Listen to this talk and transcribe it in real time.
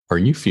Are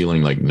you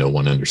feeling like no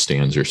one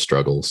understands your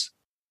struggles,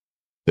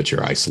 that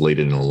you're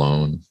isolated and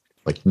alone,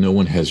 like no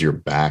one has your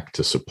back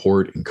to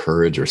support,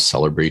 encourage, or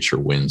celebrate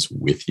your wins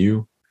with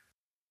you?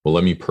 Well,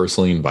 let me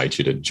personally invite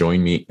you to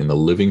join me in the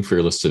Living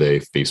Fearless Today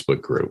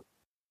Facebook group.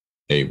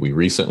 Hey, we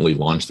recently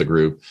launched the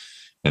group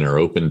and are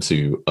open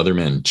to other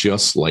men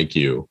just like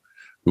you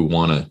who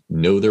want to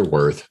know their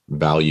worth,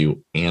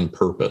 value, and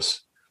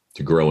purpose,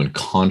 to grow in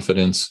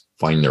confidence,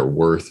 find their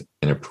worth,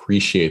 and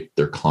appreciate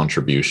their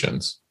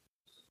contributions.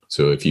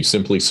 So if you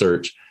simply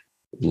search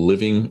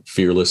Living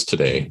Fearless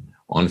Today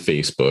on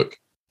Facebook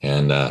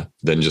and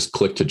then just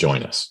click to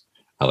join us.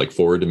 I look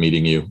forward to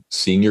meeting you,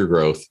 seeing your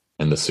growth,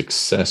 and the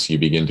success you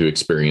begin to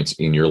experience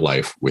in your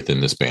life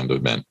within this band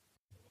of men.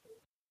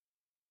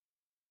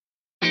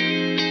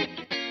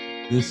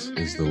 This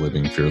is the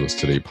Living Fearless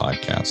Today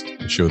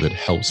podcast, a show that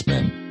helps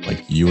men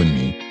like you and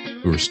me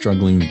who are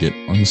struggling to get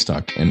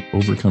unstuck and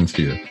overcome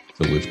fear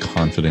to live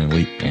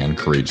confidently and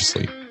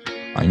courageously.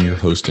 I'm your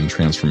host and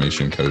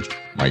transformation coach,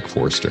 Mike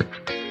Forster,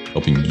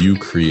 helping you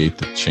create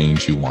the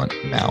change you want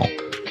now.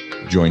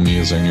 Join me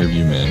as I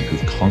interview men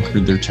who've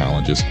conquered their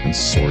challenges and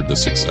soared to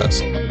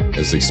success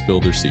as they spill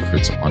their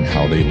secrets on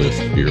how they live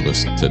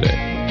fearless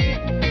today.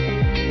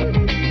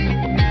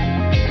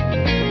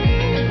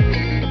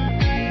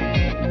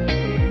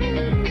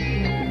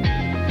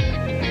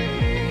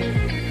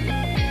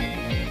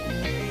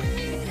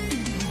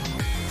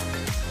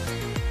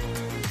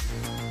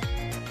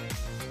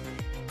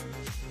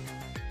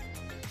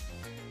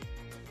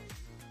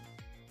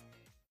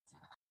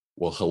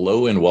 Well,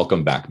 hello and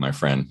welcome back, my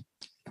friend.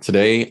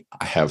 Today,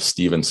 I have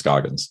Stephen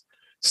Scoggins.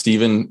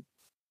 Stephen,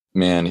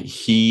 man,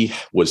 he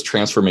was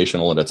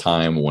transformational at a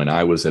time when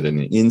I was at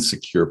an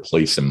insecure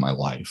place in my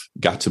life.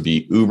 Got to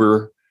be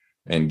Uber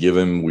and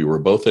we were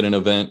both at an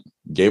event,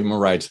 gave him a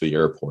ride to the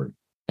airport.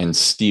 And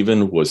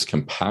Stephen was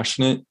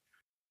compassionate,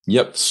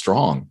 yet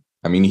strong.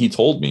 I mean, he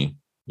told me,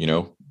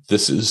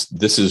 this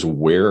is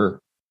where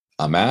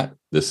I'm at.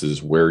 This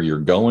is where you're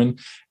going.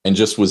 And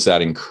just was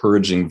that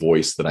encouraging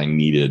voice that I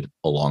needed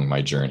along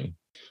my journey.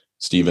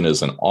 Stephen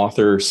is an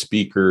author,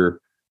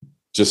 speaker,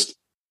 just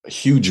a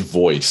huge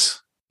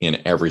voice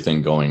in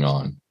everything going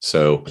on.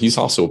 So he's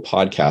also a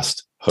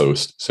podcast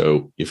host.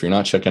 So if you're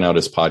not checking out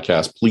his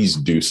podcast, please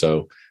do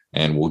so.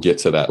 And we'll get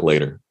to that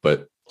later.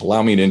 But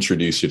allow me to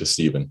introduce you to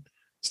Stephen.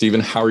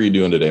 Stephen, how are you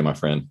doing today, my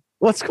friend?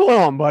 What's going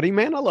on, buddy?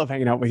 Man, I love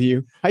hanging out with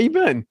you. How you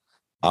been?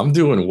 I'm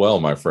doing well,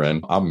 my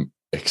friend. I'm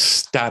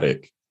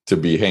ecstatic to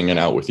be hanging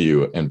out with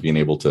you and being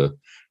able to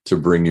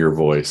bring your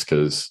voice.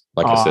 Cause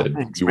like I said,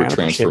 thanks, you were man.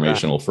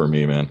 transformational for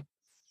me, man.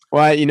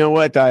 Well, you know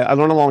what? I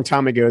learned a long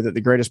time ago that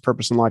the greatest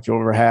purpose in life you'll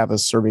ever have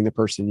is serving the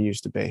person you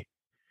used to be.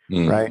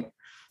 Right.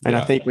 And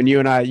I think when you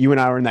and I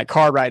were in that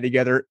car ride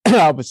together,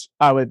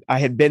 I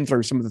had been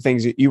through some of the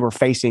things that you were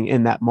facing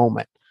in that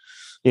moment,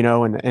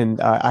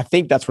 and I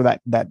think that's where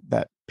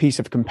that piece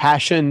of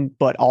compassion,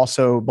 but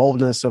also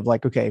boldness of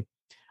like, okay,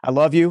 I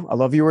love you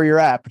where you're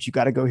at, but you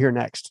got to go here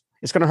next.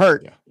 It's going to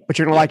hurt, but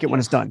you're going to like it when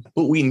it's done.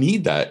 But we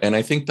need that. And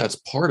I think that's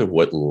part of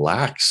what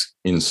lacks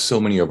in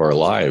so many of our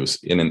lives.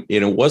 And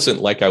it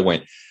wasn't like I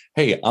went,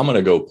 hey, I'm going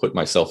to go put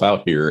myself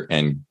out here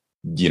and,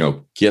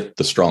 get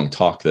the strong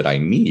talk that I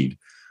need.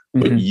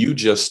 But you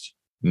just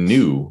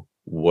knew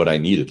what I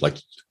needed. Like,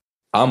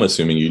 I'm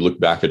assuming you look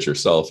back at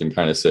yourself and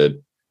kind of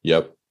said,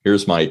 yep,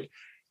 here's Mike.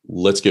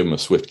 Let's give him a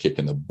swift kick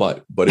in the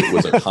butt. But it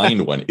was a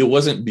kind one. It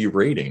wasn't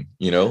berating,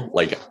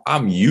 like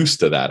I'm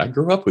used to that. I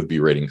grew up with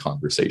berating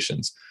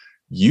conversations.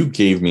 You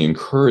gave me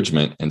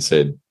encouragement and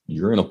said,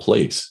 you're in a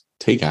place,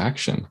 take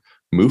action,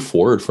 move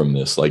forward from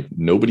this. Like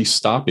nobody's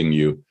stopping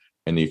you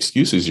and the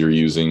excuses you're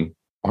using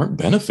aren't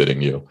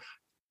benefiting you.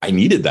 I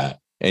needed that.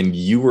 And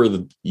you were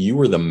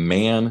the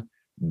man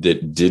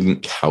that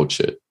didn't couch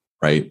it.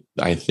 Right.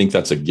 I think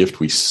that's a gift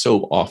we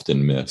so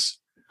often miss.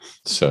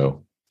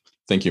 So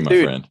thank you,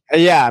 my friend.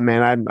 Yeah,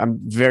 man. I'm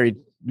very,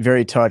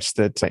 very touched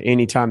that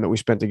any time that we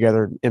spent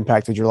together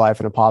impacted your life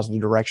in a positive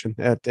direction.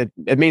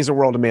 It means the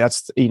world to me.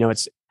 That's,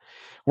 it's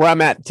where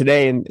I'm at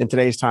today in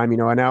today's time.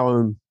 I now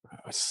own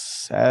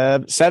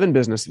seven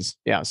businesses.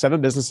 Yeah, 7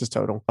 businesses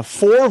total.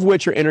 4 of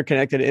which are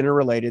interconnected,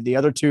 interrelated. The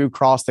other 2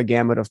 cross the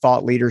gamut of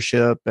thought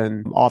leadership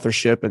and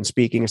authorship and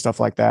speaking and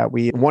stuff like that.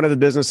 One of the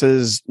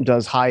businesses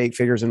does high 8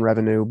 figures in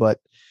revenue, but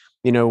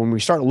when we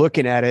start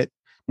looking at it,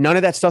 none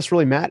of that stuff's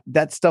really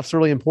that stuff's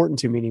really important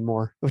to me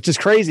anymore, which is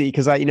crazy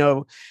because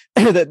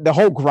the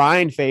whole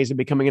grind phase of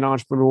becoming an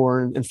entrepreneur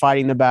and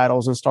fighting the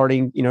battles and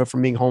starting,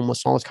 from being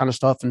homeless and all this kind of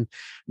stuff and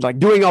like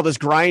doing all this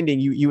grinding,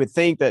 you would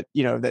think that,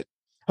 that,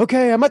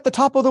 okay, I'm at the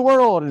top of the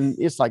world. And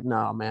it's like,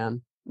 no,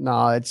 man,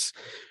 no, it's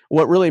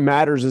what really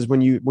matters is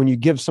when you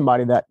give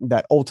somebody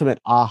that ultimate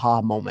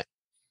aha moment.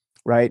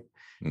 Right.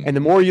 Mm-hmm. And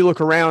the more you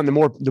look around,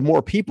 the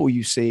more people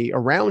you see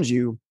around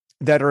you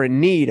that are in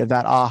need of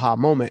that aha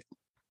moment.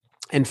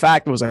 In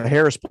fact, there was a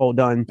Harris poll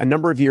done a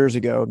number of years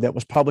ago that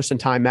was published in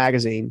Time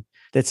magazine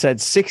that said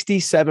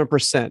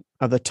 67%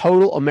 of the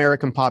total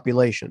American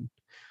population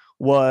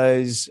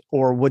was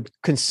or would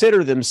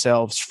consider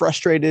themselves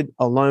frustrated,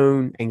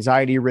 alone,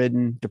 anxiety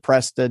ridden,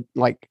 depressed,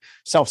 like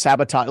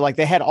self-sabotage. Like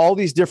they had all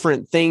these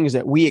different things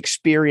that we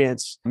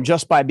experience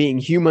just by being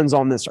humans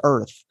on this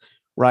earth.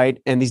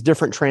 Right. And these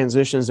different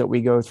transitions that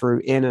we go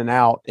through in and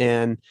out.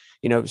 And,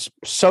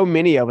 so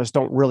many of us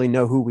don't really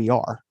know who we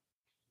are.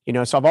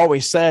 So I've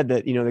always said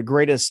that, the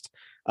greatest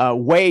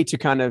way to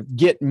kind of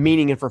get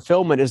meaning and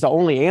fulfillment is to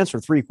only answer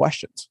 3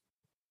 questions.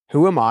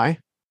 Who am I?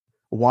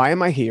 Why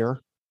am I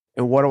here?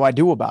 And what do I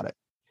do about it?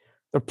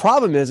 The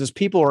problem is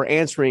people are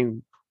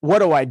answering, what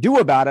do I do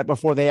about it,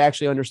 before they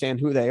actually understand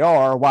who they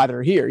are or why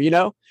they're here,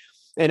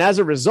 And as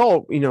a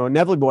result,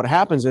 inevitably what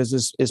happens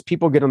is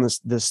people get on this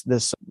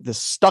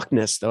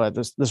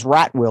stuckness, this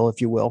rat wheel,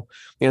 if you will.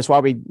 And that's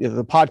why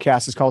the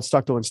podcast is called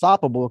Stuck to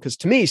Unstoppable, because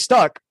to me,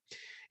 stuck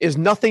is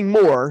nothing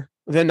more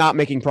than not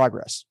making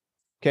progress.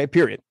 Okay,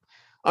 period.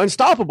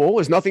 Unstoppable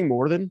is nothing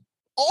more than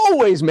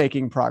always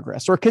making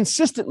progress or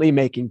consistently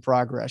making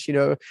progress,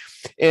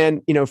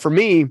 And, for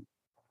me,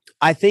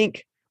 I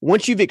think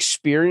once you've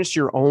experienced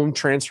your own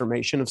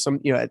transformation of some,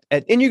 and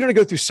you're going to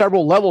go through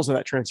several levels of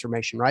that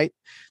transformation, right?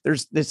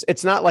 There's this,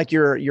 it's not like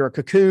you're a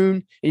cocoon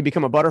and you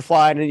become a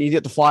butterfly and then you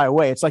get to fly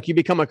away. It's like you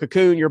become a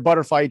cocoon, you're a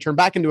butterfly, you turn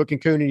back into a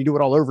cocoon and you do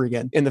it all over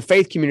again. In the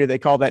faith community, they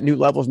call that new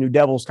levels, new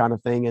devils kind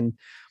of thing. And,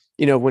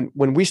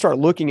 when we start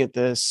looking at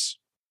this,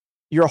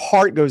 your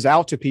heart goes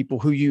out to people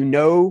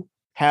who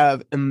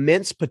have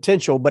immense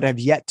potential, but have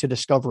yet to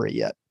discover it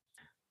yet.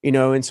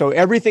 And so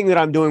everything that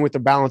I'm doing with the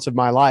balance of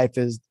my life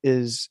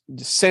is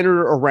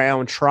centered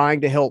around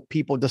trying to help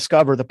people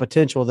discover the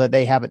potential that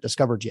they haven't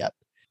discovered yet.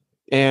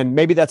 And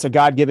maybe that's a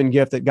God-given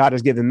gift that God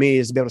has given me,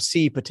 is to be able to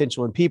see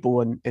potential in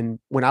people. And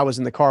when I was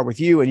in the car with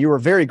you, and you were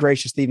very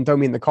gracious, Stephen, throw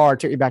me in the car,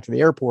 took me back to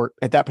the airport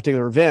at that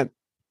particular event,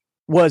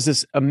 was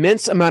this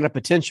immense amount of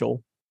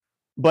potential,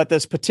 but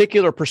this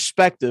particular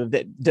perspective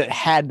that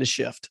had to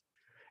shift.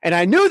 And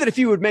I knew that if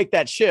you would make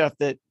that shift,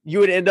 that you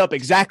would end up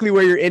exactly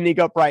where you're ending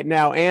up right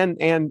now,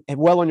 and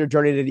well on your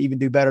journey to even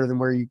do better than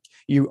where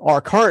you are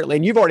currently.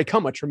 And you've already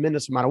come a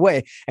tremendous amount of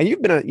way, and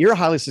you're a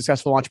highly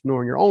successful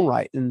entrepreneur in your own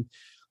right. And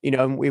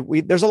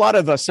we there's a lot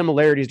of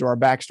similarities to our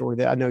backstory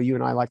that I know you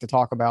and I like to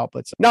talk about.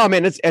 But no,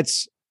 man,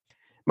 it's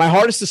my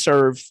heart is to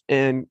serve,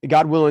 and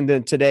God willing,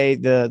 then today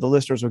the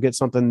listeners will get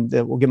something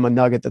that will give them a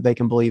nugget that they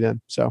can believe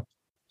in. So.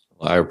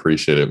 I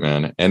appreciate it,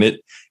 man. And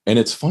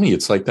it's funny.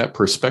 It's like that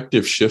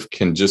perspective shift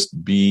can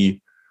just be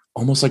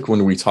almost like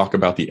when we talk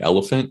about the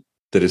elephant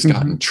that has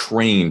gotten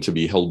trained to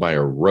be held by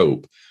a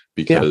rope,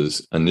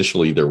 because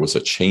initially there was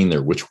a chain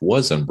there, which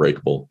was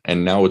unbreakable.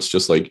 And now it's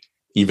just like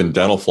even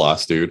dental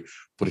floss, dude.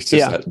 But it's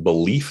just that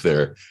belief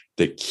there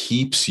that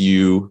keeps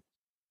you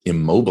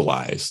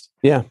immobilized.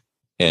 Yeah.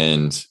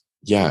 And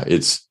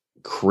it's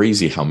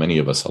crazy how many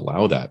of us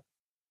allow that.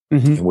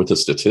 And with a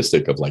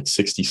statistic of like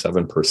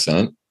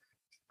 67%,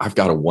 I've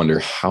got to wonder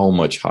how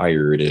much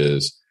higher it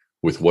is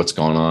with what's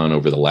gone on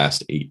over the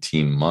last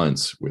 18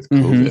 months with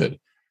COVID,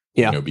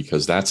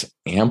 because that's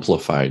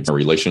amplified our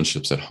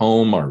relationships at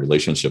home, our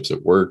relationships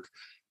at work.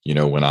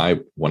 When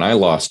I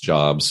lost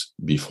jobs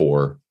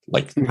before,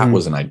 like that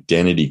was an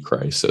identity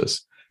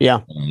crisis. Yeah.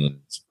 And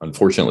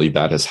unfortunately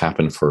that has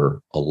happened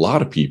for a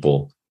lot of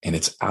people, and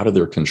it's out of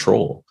their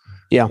control.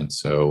 Yeah. And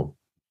so,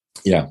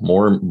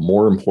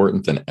 more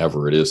important than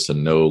ever, it is to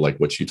know, like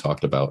what you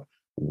talked about,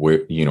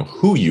 where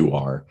who you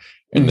are,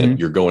 and then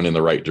you're going in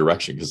the right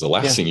direction, because the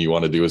last thing you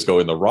want to do is go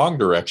in the wrong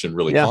direction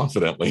really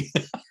confidently.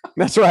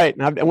 That's right.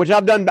 Which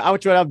I've done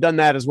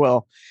that as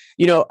well.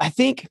 I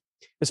think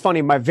it's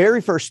funny, my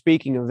very first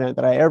speaking event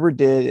that I ever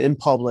did in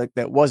public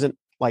that wasn't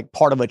like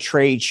part of a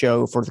trade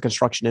show for the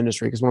construction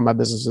industry, because one of my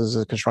businesses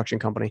is a construction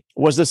company,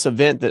 was this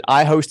event that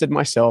I hosted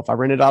myself. I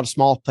rented out a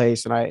small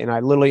place, and I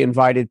literally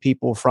invited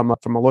people from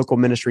a local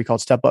ministry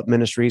called Step Up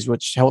Ministries,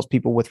 which helps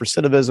people with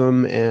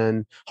recidivism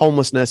and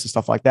homelessness and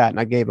stuff like that. And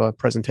I gave a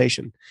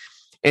presentation.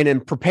 And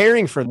in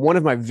preparing for one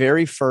of my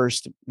very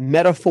first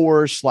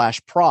metaphors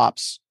 /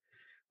 props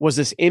was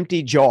this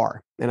empty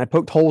jar. And I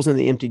poked holes in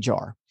the empty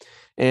jar.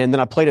 And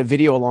then I played a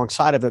video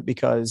alongside of it,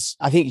 because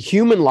I think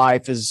human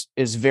life is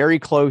very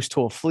close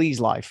to a flea's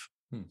life.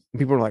 And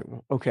people are like,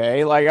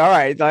 okay, like, all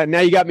right, now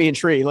you got me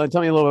intrigued.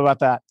 Tell me a little bit about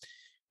that.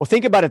 Well,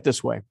 think about it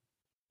this way.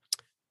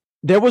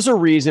 There was a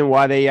reason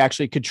why they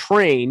actually could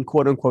train,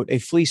 quote unquote, a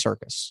flea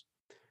circus.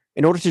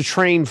 In order to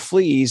train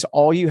fleas,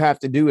 all you have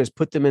to do is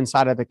put them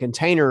inside of a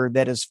container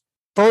that is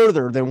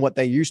further than what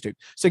they used to.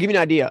 So to give you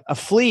an idea, a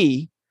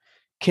flea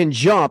can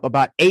jump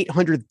about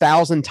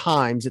 800,000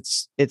 times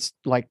its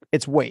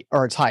weight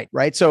or its height,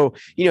 right? So,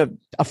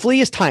 a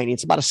flea is tiny.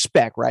 It's about a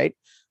speck, right?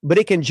 But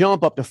it can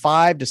jump up to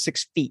 5 to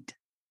 6 feet.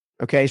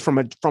 Okay. From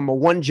a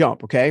one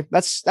jump. Okay.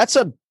 That's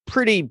a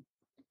pretty,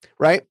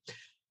 right?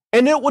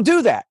 And it will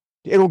do that.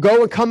 It'll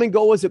go and come and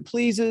go as it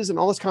pleases and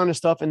all this kind of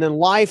stuff. And then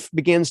life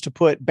begins to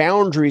put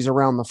boundaries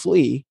around the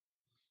flea,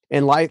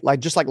 and life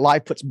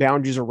life puts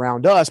boundaries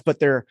around us, but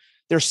they're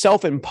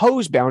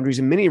self-imposed boundaries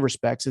in many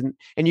respects. And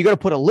you got to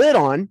put a lid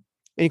on,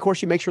 and of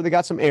course you make sure they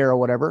got some air or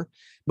whatever.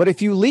 But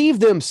if you leave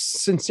them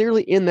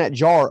sincerely in that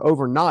jar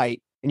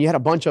overnight, and you had a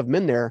bunch of them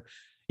in there,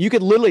 You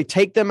could literally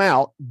take them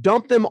out,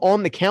 dump them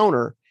on the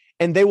counter,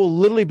 and they will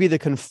literally be the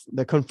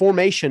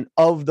conformation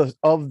of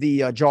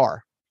the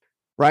jar,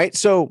 right?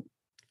 So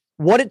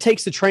what it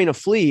takes to train a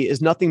flea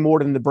is nothing more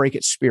than to break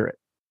its spirit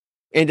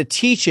and to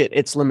teach it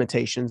its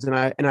limitations. And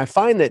I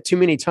find that too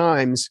many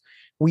times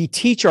we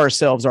teach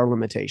ourselves our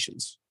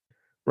limitations,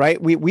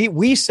 right?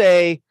 We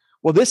say,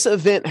 well, this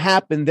event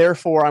happened,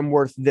 therefore I'm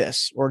worth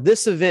this, or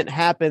this event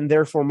happened,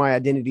 therefore my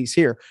identity's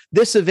here.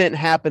 This event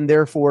happened,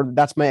 therefore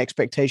that's my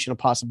expectation of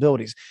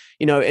possibilities,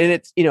 and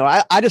it's,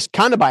 I just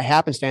kind of by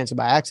happenstance and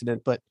by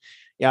accident, but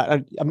yeah,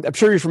 I'm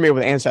sure you're familiar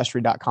with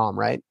ancestry.com,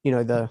 right?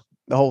 The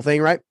whole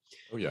thing, right?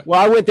 Oh yeah.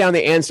 Well, I went down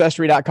the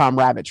ancestry.com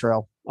rabbit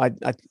trail. I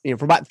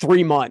for about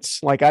 3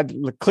 months, like I'd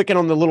clicking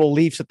on the little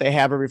leaves that they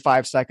have every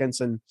 5 seconds.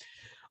 And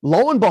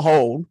lo and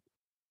behold,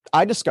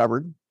 I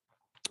discovered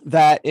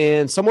that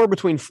in somewhere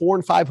between 400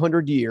 and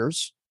 500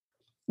 years,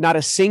 not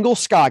a single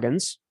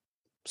Scoggins,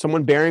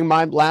 someone bearing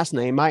my last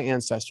name, my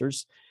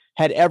ancestors,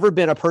 had ever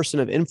been a person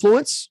of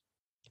influence,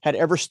 had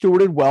ever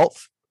stewarded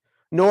wealth,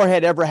 nor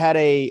had ever had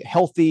a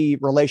healthy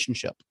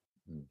relationship.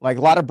 Like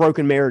a lot of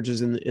broken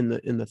marriages in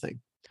the thing.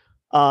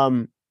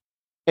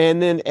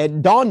 And then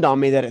it dawned on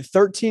me that at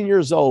 13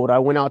 years old, I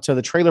went out to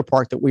the trailer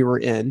park that we were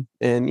in.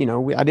 And,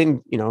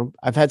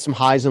 I've had some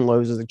highs and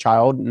lows as a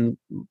child, and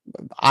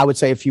I would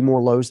say a few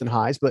more lows than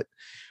highs. But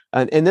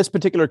in this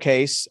particular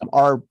case,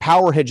 our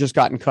power had just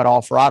gotten cut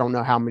off for, I don't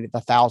know how many, the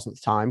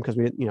 1,000th time, because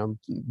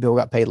Bill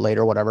got paid late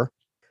or whatever.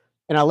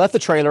 And I left the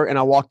trailer and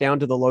I walked down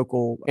to the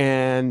local,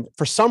 and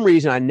for some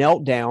reason I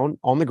knelt down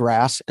on the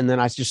grass. And then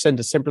I just said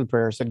a simple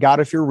prayer. I said, God,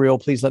 if you're real,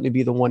 please let me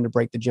be the one to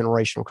break the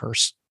generational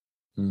curse.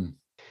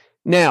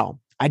 Now,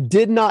 I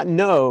did not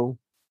know,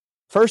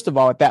 first of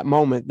all, at that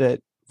moment that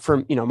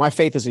my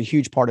faith is a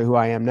huge part of who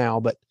I am now,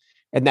 but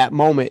at that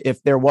moment,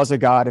 if there was a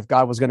God, if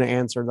God was going to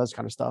answer, those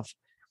kind of stuff.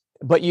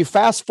 But you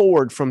fast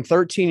forward from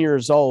 13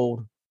 years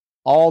old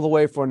all the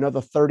way for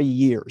another 30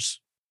 years,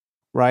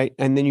 right?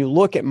 And then you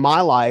look at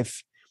my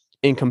life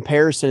in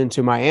comparison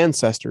to my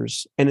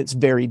ancestors, and it's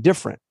very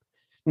different.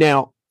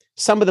 Now,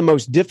 some of the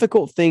most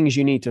difficult things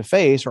you need to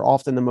face are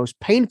often the most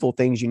painful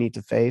things you need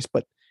to face,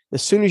 but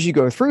as soon as you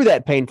go through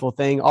that painful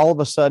thing, all of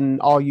a sudden,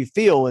 all you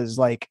feel is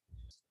like,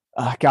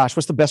 gosh,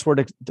 what's the best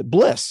word?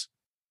 Bliss.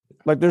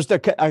 Like there's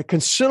a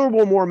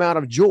considerable more amount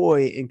of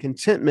joy and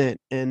contentment.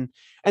 And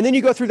then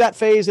you go through that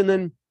phase. And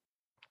then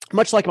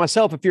much like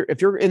myself, if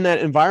you're in that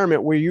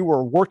environment where you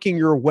were working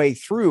your way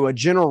through a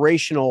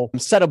generational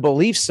set of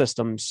belief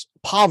systems,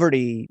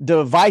 poverty,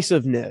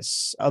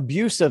 divisiveness,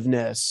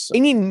 abusiveness,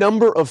 any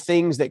number of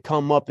things that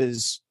come up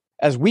as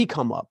we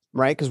come up,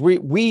 right? Because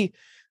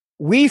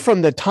we,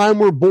 from the time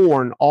we're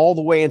born all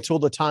the way until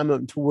the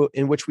time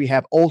in which we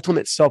have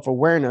ultimate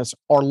self-awareness,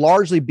 are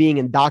largely being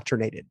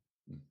indoctrinated,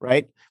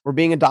 right? We're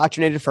being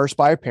indoctrinated first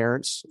by our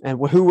parents, and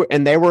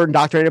they were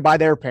indoctrinated by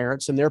their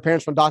parents, and their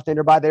parents were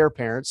indoctrinated by their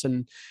parents.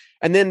 And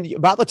then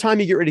about the time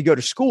you get ready to go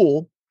to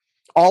school,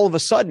 all of a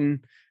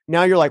sudden,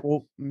 now you're like,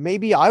 well,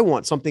 maybe I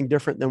want something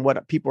different than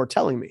what people are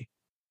telling me,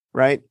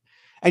 right?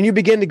 And you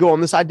begin to go on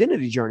this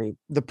identity journey.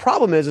 The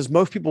problem is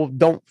most people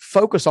don't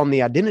focus on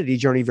the identity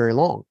journey very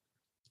long.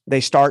 They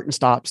start and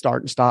stop,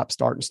 start and stop,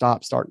 start and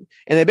stop, start.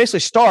 And they basically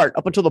start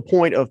up until the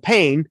point of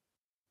pain.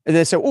 And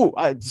then say, oh,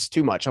 it's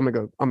too much. I'm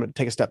going to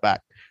take a step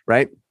back.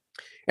 Right.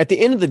 At the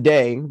end of the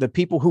day, the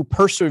people who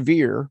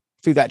persevere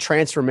through that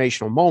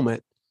transformational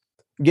moment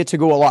get to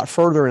go a lot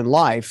further in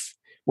life,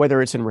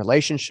 whether it's in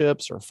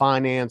relationships or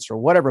finance or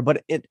whatever.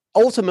 But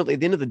ultimately,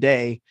 at the end of the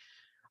day,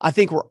 I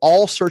think we're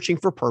all searching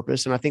for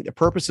purpose. And I think the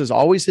purpose is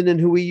always in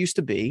who we used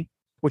to be,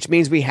 which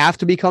means we have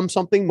to become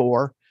something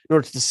more in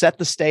order to set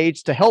the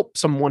stage to help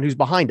someone who's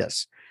behind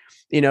us.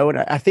 And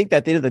I think that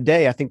at the end of the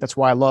day, I think that's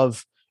why I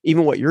love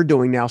even what you're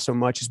doing now so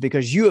much, is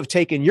because you have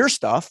taken your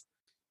stuff,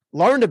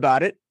 learned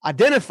about it,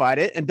 identified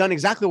it, and done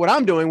exactly what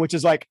I'm doing, which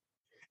is like,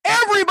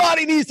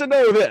 everybody needs to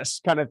know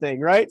this kind of thing.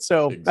 Right.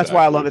 So exactly. That's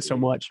why I love it so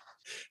much.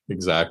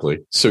 Exactly.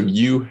 So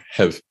you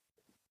have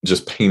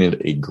just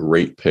painted a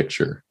great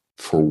picture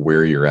for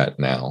where you're at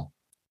now.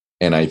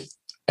 And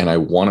I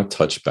want to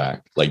touch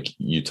back. Like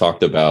you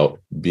talked about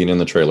being in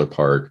the trailer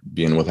park,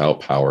 being without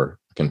power.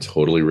 I can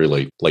totally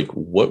relate. Like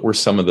what were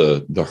some of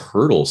the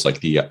hurdles, like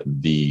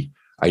the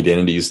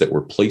identities that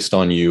were placed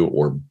on you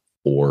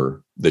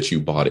or that you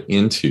bought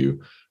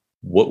into?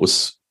 What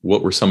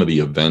were some of the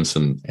events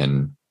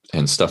and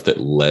stuff that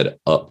led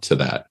up to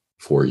that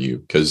for you?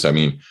 Because I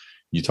mean,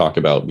 you talk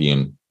about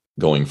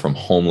going from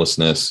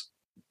homelessness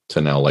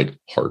to now like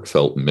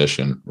heartfelt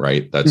mission,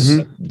 right?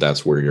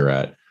 That's where you're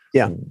at.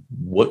 Yeah.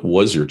 What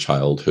was your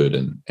childhood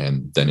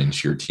and then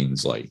into your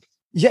teens like?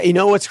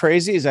 Yeah. What's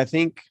crazy is I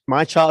think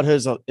my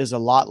childhood is a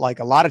lot like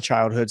a lot of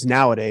childhoods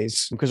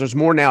nowadays, because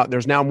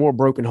there's now more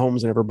broken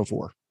homes than ever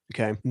before.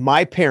 Okay.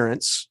 My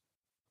parents,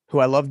 who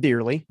I love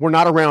dearly, were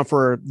not around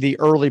for the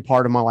early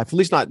part of my life, at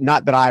least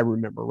not that I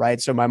remember. Right.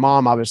 So my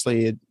mom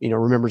obviously,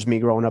 remembers me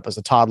growing up as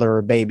a toddler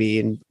or baby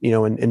and,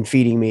 and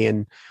feeding me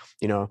and,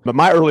 but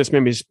my earliest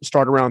memories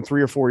start around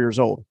 3 or 4 years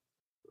old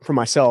for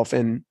myself.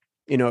 And,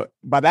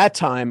 by that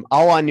time,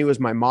 all I knew is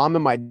my mom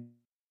and my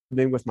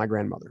been with my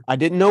grandmother. I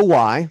didn't know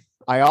why.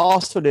 I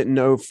also didn't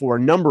know for a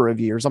number of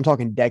years, I'm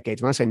talking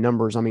decades. When I say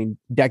numbers, I mean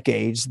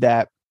decades,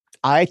 that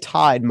I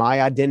tied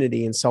my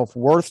identity and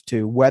self-worth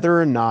to whether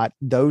or not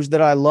those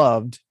that I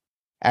loved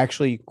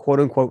actually, quote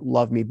unquote,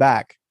 love me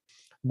back,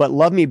 but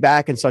love me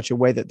back in such a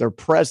way that their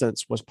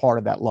presence was part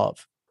of that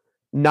love,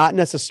 not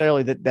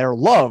necessarily that their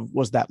love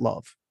was that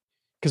love.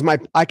 Because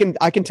I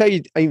can tell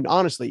you, I mean,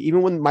 honestly,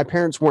 even when my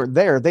parents weren't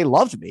there, they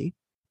loved me,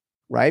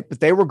 right? But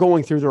they were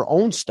going through their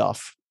own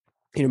stuff.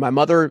 You know, my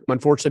mother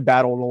unfortunately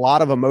battled a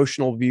lot of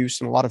emotional abuse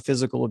and a lot of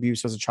physical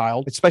abuse as a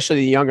child,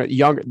 especially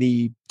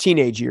the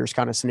teenage years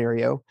kind of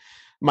scenario.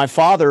 My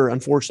father,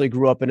 unfortunately,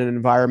 grew up in an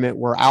environment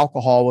where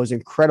alcohol was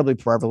incredibly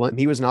prevalent.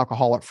 He was an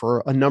alcoholic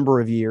for a number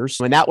of years,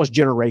 and that was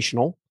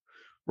generational,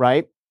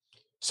 right?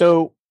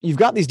 So you've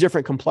got these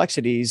different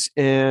complexities.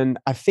 And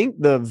I think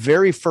the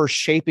very first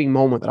shaping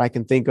moment that I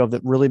can think of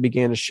that really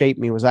began to shape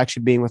me was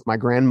actually being with my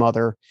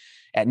grandmother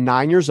at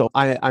 9 years old.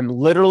 I'm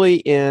literally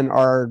in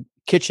our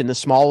kitchen, the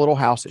small little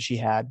house that she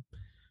had,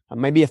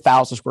 maybe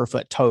 1,000 square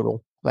foot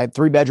total. I had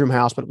 3-bedroom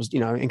house, but it was,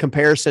 you know, in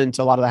comparison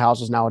to a lot of the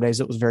houses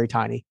nowadays, it was very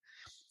tiny.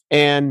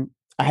 And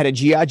I had a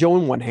G.I. Joe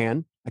in one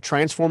hand, a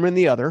Transformer in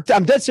the other.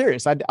 I'm dead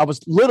serious. I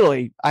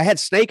had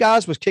Snake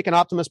Eyes was kicking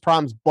Optimus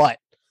Prime's butt,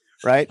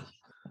 right?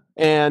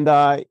 And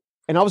I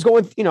was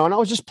going, you know, and I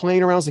was just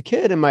playing around as a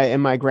kid. And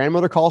my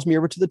grandmother calls me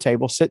over to the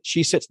table.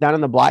 She sits down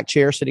in the black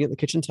chair sitting at the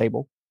kitchen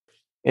table.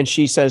 And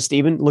she says,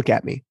 "Stephen, look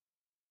at me."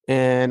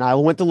 And I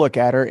went to look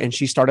at her, and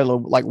she started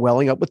like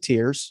welling up with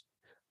tears.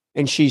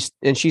 And she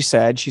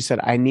said,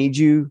 "I need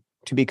you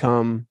to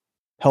become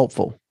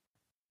helpful."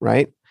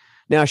 Right?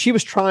 Now, she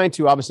was trying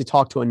to obviously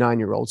talk to a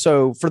 9-year-old.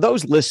 So for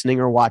those listening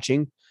or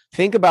watching,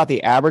 think about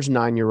the average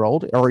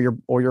 9-year-old or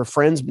your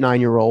friend's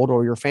 9-year-old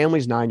or your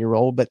family's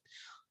 9-year-old. But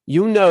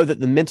you know that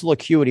the mental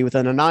acuity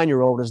within a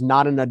 9-year-old is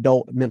not an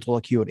adult mental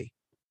acuity,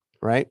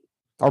 right?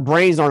 Our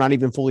brains are not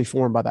even fully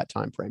formed by that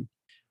time frame.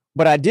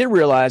 But I did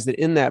realize that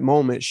in that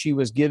moment, she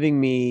was giving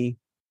me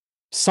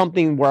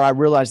something where I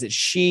realized that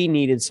she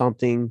needed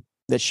something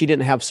that she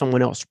didn't have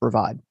someone else to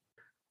provide.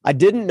 I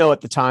didn't know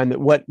at the time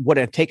that what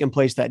had taken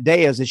place that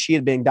day is that she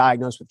had been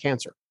diagnosed with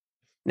cancer.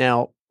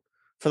 Now,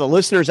 for the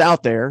listeners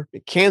out there,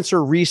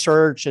 cancer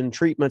research and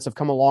treatments have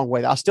come a long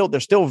way.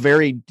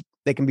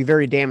 They can be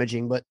very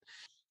damaging, but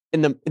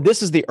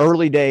this is the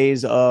early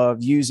days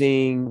of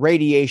using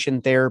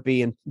radiation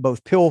therapy in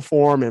both pill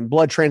form and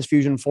blood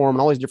transfusion form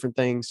and all these different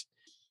things.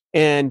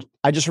 And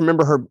I just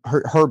remember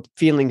her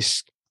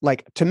feelings,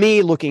 like, to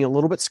me, looking a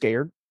little bit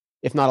scared,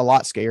 if not a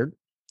lot scared.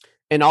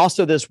 And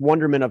also this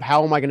wonderment of,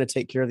 how am I going to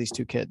take care of these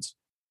 2 kids?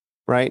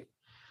 Right.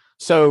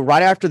 So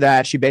right after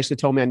that, she basically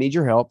told me, "I need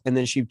your help." And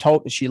then she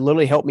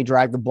literally helped me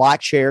drag the black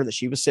chair that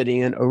she was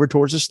sitting in over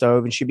towards the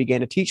stove. And she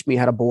began to teach me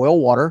how to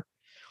boil water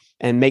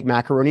and make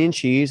macaroni and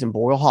cheese and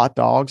boil hot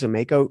dogs and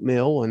make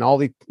oatmeal and all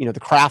the, you know, the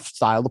craft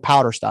style, the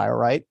powder style.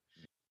 Right.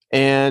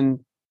 And,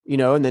 you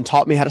know, and then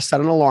taught me how to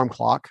set an alarm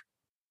clock.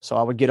 So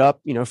I would get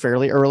up, you know,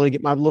 fairly early,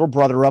 get my little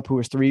brother up, who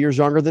was 3 years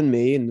younger than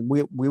me. And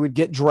we would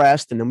get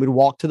dressed, and then we'd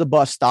walk to the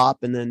bus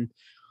stop. And then,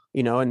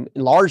 you know, and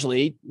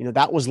largely, you know,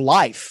 that was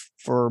life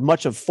for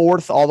much of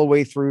 4th all the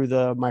way through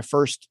my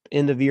first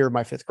end of year of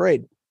my 5th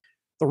grade.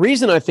 The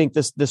reason I think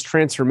this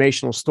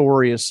transformational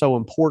story is so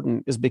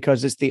important is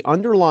because it's the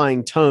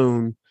underlying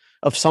tone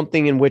of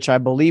something in which I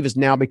believe has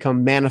now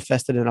become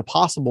manifested in a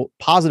possible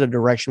positive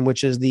direction,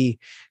 which is the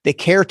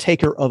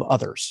caretaker of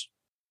others.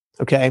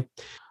 Okay.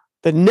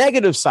 The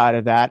negative side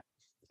of that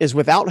is,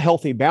 without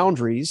healthy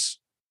boundaries,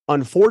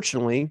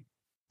 unfortunately,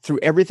 through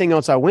everything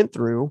else I went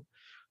through,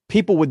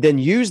 people would then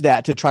use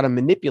that to try to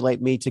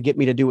manipulate me to get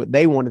me to do what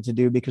they wanted to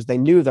do because they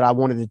knew that I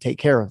wanted to take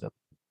care of them.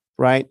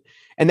 Right.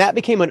 And that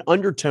became an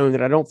undertone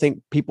that I don't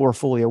think people are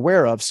fully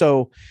aware of.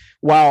 So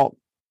while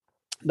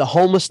the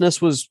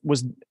homelessness was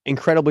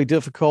incredibly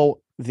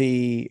difficult,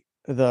 the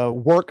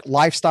work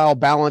lifestyle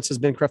balance has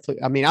been correctly.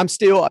 I mean,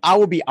 I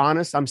will be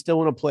honest, I'm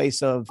still in a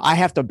place of, I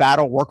have to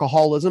battle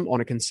workaholism on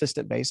a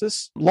consistent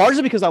basis,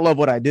 largely because I love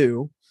what I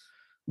do,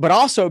 but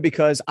also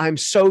because I'm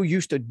so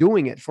used to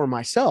doing it for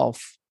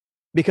myself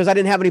because I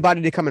didn't have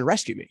anybody to come and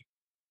rescue me.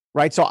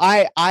 Right. So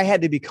I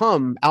had to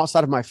become,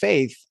 outside of my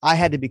faith, I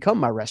had to become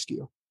my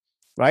rescue.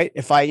 Right.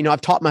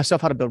 I've taught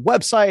myself how to build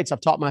websites.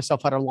 I've taught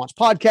myself how to launch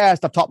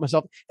podcasts. I've taught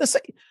myself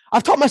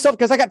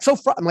because I got so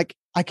I'm like,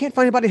 I can't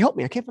find anybody to help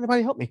me. I can't find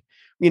anybody to help me,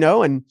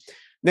 and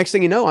next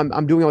thing you know,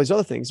 I'm doing all these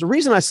other things. The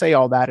reason I say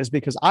all that is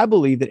because I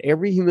believe that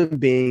every human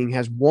being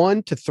has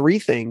 1 to 3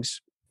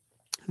 things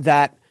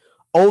that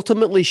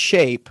ultimately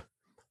shape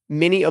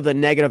many of the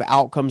negative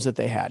outcomes that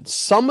they had.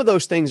 Some of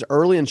those things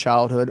early in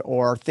childhood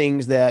are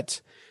things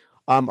that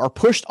are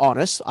pushed on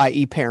us,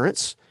 i.e.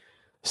 parents.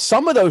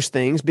 Some of those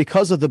things,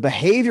 because of the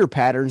behavior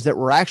patterns that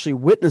we're actually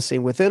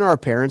witnessing within our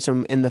parents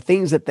and the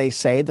things that they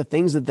say, the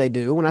things that they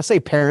do. When I say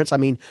parents, I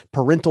mean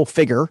parental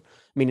figure.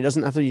 I mean, it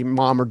doesn't have to be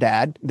mom or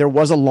dad. There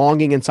was a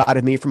longing inside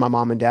of me for my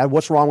mom and dad.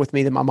 What's wrong with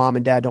me that my mom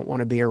and dad don't want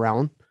to be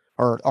around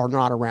or are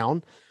not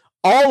around?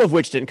 All of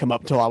which didn't come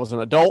up until I was an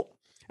adult.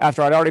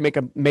 after I'd already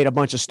made a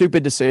bunch of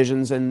stupid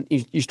decisions, and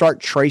you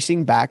start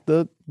tracing back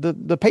the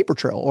paper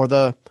trail or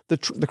the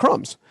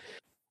crumbs.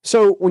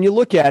 So when you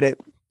look at it,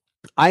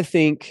 I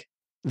think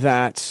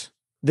that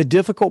the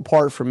difficult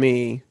part for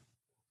me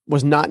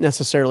was not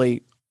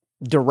necessarily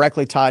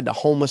directly tied to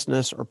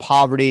homelessness or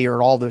poverty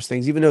or all those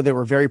things, even though they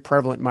were very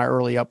prevalent in my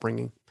early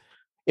upbringing.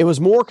 It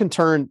was more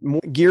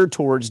geared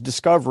towards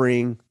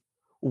discovering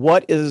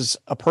what is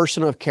a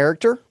person of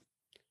character,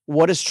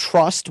 what is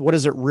trust, what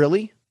is it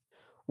really,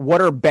 what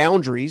are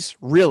boundaries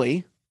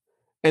really,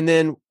 and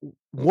then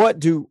what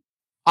do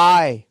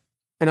I,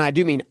 and I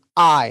do mean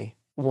I,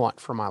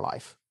 want for my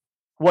life?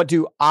 What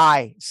do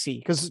I see?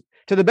 Because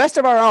to the best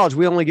of our knowledge,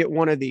 we only get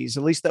one of these,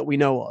 at least that we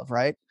know of,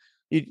 right?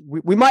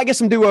 We might get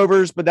some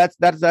do-overs, but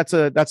that's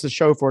a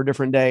show for a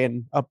different day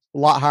and a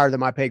lot higher than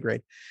my pay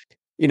grade,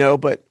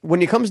 but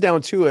when it comes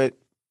down to it,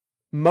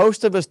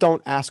 most of us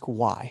don't ask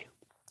why.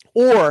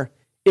 Or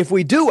if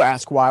we do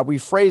ask why, we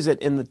phrase it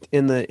in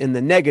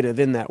the negative,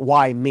 in that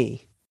why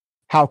me?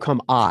 How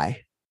come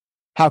I?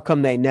 How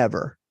come they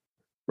never?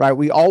 Right?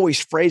 We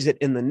always phrase it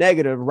in the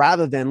negative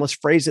rather than let's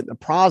phrase it in the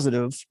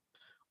positive,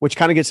 which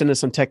kind of gets into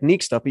some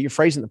technique stuff, but you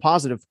phrase it in the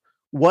positive.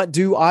 What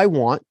do I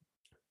want?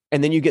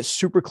 And then you get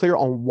super clear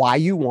on why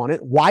you want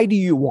it. Why do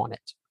you want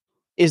it?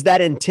 Is that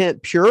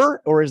intent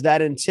pure, or is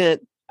that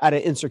intent out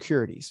of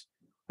insecurities?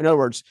 In other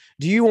words,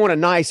 do you want a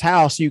nice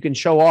house so you can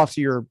show off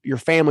to your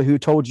family who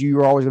told you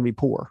were always going to be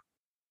poor,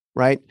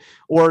 right?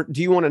 Or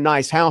do you want a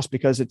nice house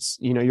because it's,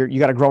 you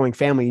got a growing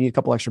family, you need a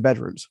couple extra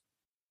bedrooms?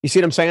 You see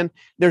what I'm saying?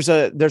 There's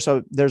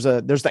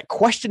that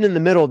question in the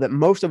middle that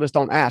most of us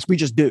don't ask. We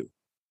just do,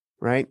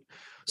 right?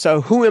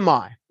 So who am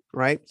I,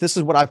 right? This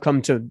is what I've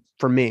come to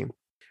for me.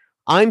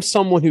 I'm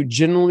someone who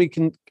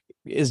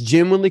is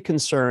genuinely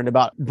concerned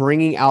about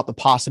bringing out the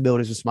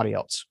possibilities of somebody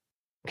else.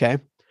 Okay.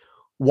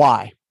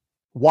 Why?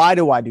 Why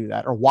do I do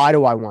that? Or why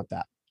do I want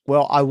that?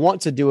 Well, I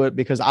want to do it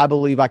because I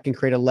believe I can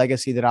create a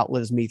legacy that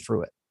outlives me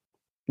through it.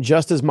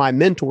 Just as my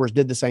mentors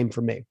did the same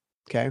for me.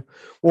 Okay.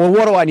 Well,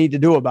 what do I need to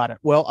do about it?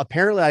 Well,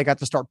 apparently I got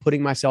to start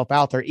putting myself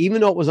out there,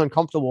 even though it was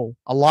uncomfortable,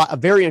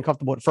 very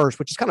uncomfortable at first,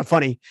 which is kind of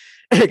funny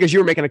because you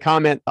were making a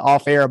comment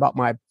off air about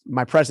my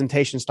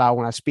presentation style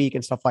when I speak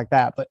and stuff like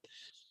that. But,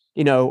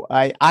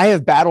 I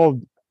have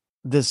battled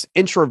this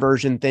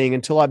introversion thing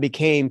until I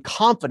became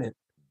confident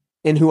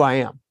in who I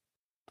am.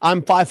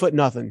 I'm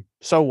 5'0".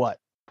 So what?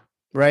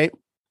 Right?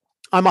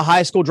 I'm a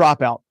high school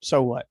dropout.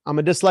 So what? I'm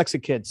a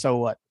dyslexic kid. So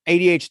what?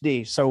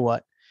 ADHD. So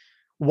what?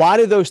 Why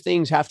do those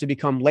things have to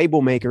become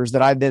label makers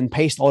that I then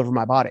paste all over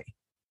my body?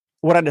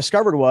 What I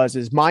discovered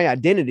is my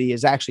identity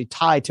is actually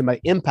tied to my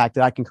impact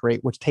that I can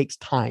create, which takes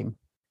time.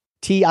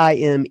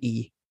 Time,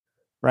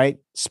 right?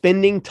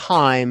 Spending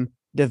time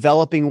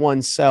developing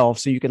oneself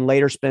so you can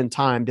later spend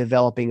time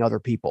developing other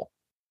people.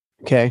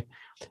 Okay.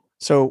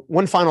 So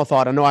one final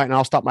thought, and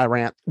I'll stop my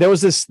rant. There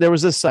was this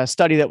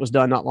study that was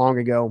done not long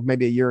ago,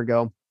 maybe a year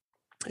ago.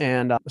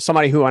 And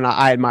somebody who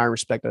I admire and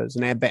respect as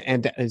an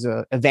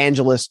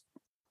evangelist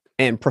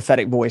and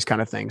prophetic voice kind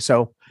of thing.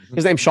 So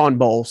his name's Sean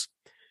Bowles.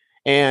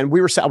 And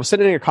I was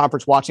sitting in a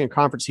conference, watching a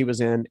conference he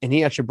was in, and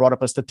he actually brought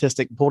up a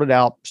statistic, pulled it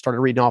out, started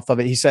reading off of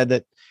it. He said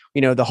that,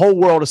 the whole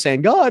world is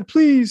saying, God,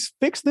 please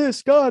fix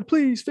this. God,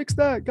 please fix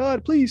that.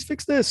 God, please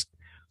fix this.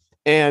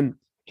 And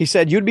he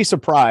said, you'd be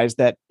surprised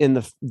that in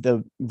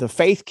the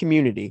faith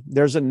community,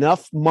 there's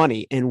enough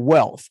money and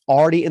wealth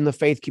already in the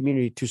faith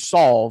community to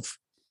solve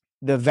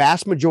the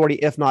vast majority,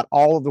 if not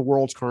all, of the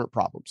world's current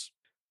problems.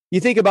 You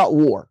think about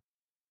war.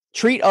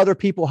 Treat other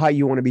people how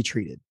you want to be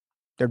treated.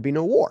 There'd be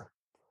no war.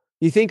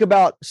 You think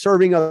about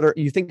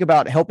you think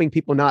about helping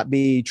people not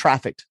be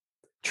trafficked.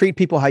 Treat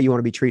people how you want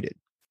to be treated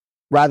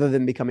rather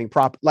than becoming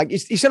proper. Like, you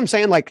see what I'm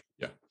saying? Like,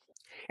 yeah.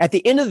 At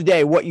the end of the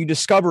day, what you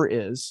discover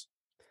is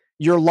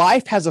your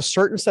life has a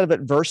certain set of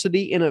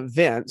adversity and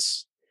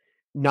events,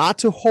 not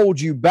to hold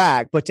you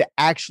back, but to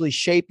actually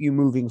shape you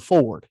moving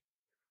forward.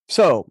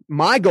 So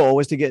my goal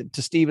is to get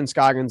to Steven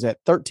Scoggins at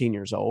 13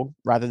 years old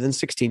rather than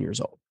 16 years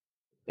old.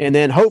 And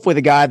then hopefully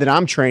the guy that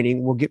I'm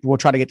training will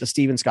try to get to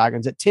Steven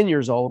Scoggins at 10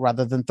 years old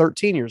rather than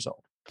 13 years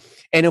old.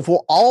 And if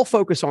we'll all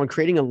focus on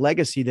creating a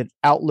legacy that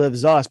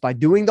outlives us by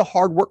doing the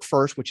hard work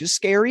first, which is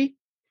scary,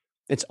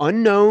 it's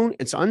unknown,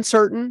 it's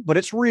uncertain, but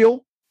it's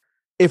real.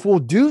 If we'll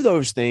do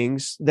those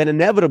things, then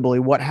inevitably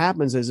what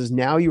happens is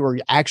now you are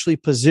actually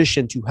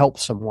positioned to help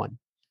someone,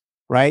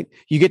 right?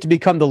 You get to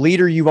become the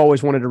leader you've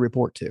always wanted to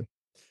report to.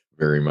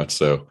 Very much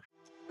so.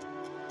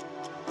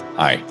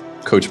 Hi,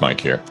 Coach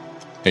Mike here.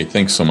 Hey,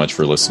 thanks so much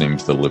for listening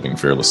to the Living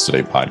Fearless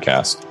Today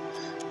podcast.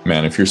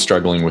 Man, if you're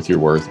struggling with your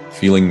worth,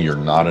 feeling you're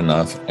not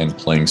enough, and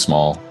playing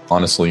small,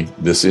 honestly,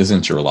 this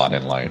isn't your lot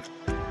in life.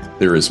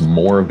 There is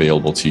more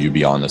available to you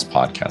beyond this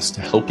podcast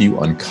to help you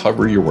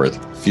uncover your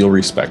worth, feel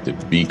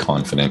respected, be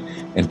confident,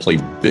 and play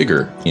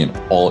bigger in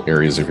all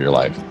areas of your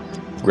life.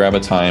 Grab a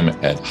time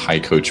at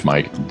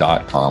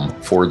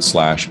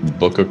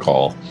highcoachmike.com/book a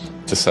call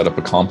to set up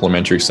a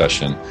complimentary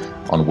session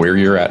on where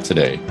you're at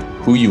today,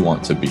 who you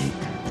want to be,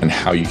 and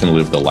how you can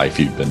live the life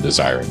you've been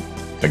desiring.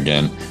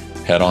 Again,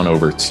 head on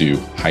over to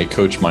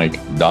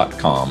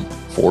highcoachmike.com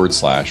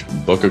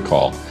book a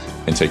call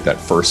and take that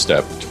first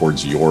step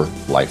towards your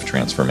life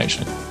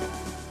transformation.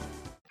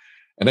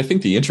 And I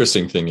think the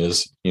interesting thing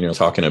is,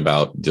 talking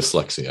about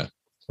dyslexia,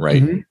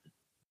 right? Mm-hmm.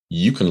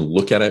 You can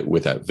look at it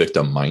with that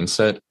victim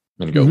mindset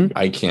and go,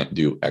 I can't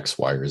do X,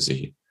 Y, or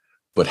Z.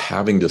 But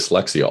having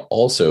dyslexia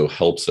also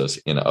helps us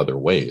in other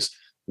ways.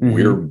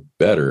 We're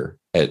better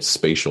at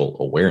spatial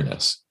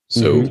awareness.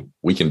 So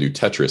we can do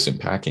Tetris in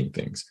packing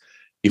things.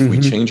 If we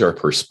change our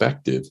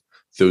perspective,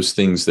 those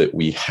things that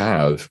we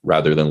have,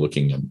 rather than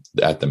looking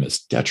at them as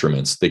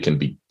detriments, they can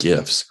be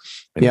gifts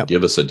and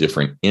give us a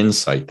different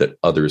insight that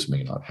others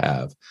may not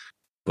have.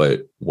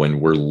 But when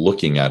we're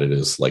looking at it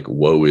as like,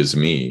 woe is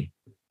me,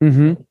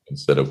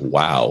 instead of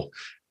wow,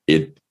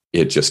 it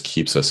just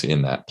keeps us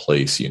in that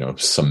place,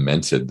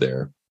 cemented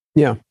there.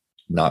 Yeah.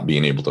 Not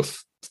being able to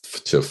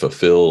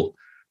fulfill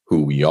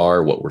who we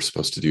are, what we're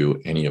supposed to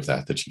do, any of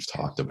that you've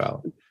talked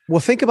about. Well,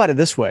 think about it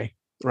this way,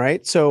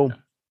 right? So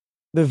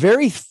the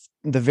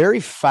very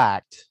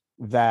fact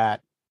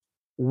that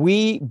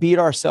we beat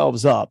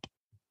ourselves up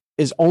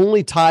is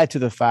only tied to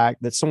the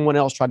fact that someone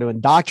else tried to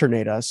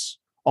indoctrinate us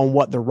on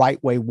what the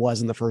right way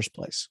was in the first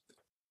place.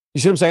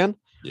 You see what I'm saying?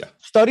 Yeah.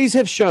 Studies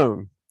have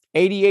shown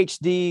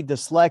ADHD,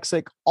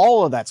 dyslexic,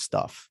 all of that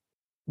stuff.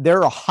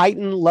 There are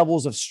heightened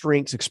levels of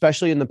strengths,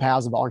 especially in the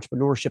paths of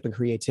entrepreneurship and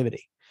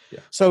creativity. Yeah.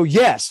 So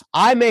yes,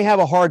 I may have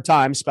a hard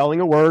time spelling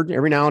a word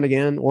every now and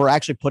again, or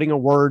actually putting a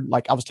word,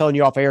 like I was telling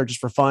you off air just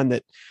for fun,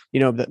 that,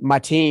 that my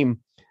team,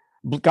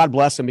 God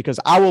bless them, because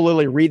I will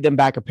literally read them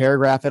back a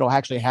paragraph. It'll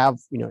actually have,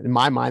 in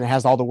my mind, it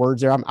has all the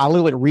words there. I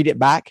literally read it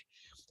back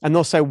and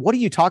they'll say, what are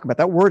you talking about?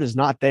 That word is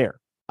not there.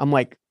 I'm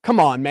like, come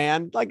on,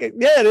 man. Like,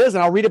 yeah, it is.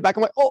 And I'll read it back.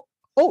 I'm like,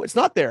 oh, it's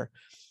not there.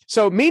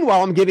 So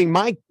meanwhile, I'm giving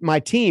my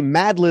team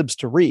Mad Libs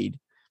to read,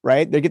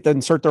 right? They get to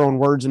insert their own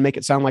words and make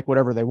it sound like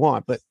whatever they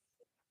want. But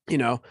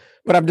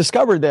I've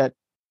discovered that,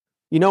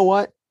 you know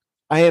what?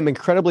 I am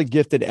incredibly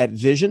gifted at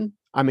vision.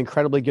 I'm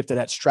incredibly gifted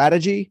at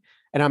strategy,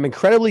 and I'm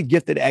incredibly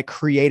gifted at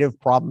creative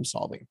problem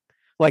solving.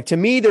 Like, to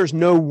me, there's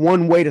no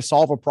one way to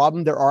solve a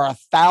problem. There are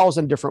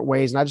 1,000 different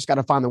ways, and I just got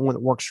to find the one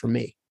that works for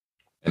me.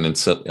 And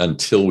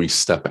until we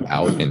step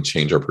out and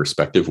change our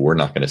perspective, we're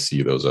not going to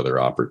see those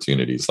other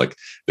opportunities, like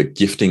the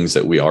giftings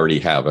that we already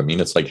have. I mean,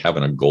 it's like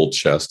having a gold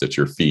chest at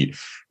your feet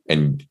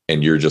and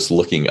you're just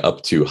looking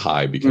up too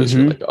high because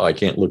you're like, oh, I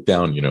can't look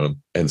down,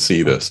 and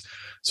see this.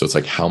 So it's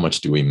like, how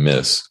much do we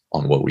miss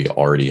on what we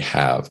already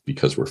have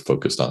because we're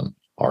focused on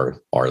our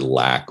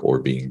lack or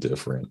being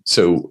different?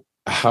 So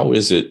how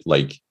is it,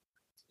 like,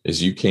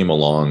 as you came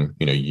along,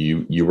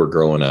 you were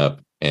growing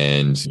up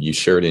and you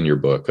shared in your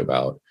book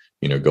about,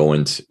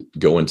 going to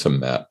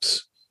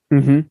MEPS,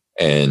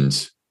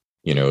 and,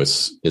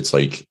 it's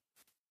like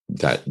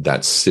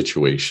that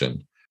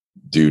situation,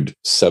 dude,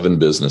 7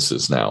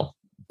 businesses now,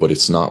 but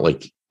it's not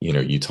like,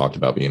 you talked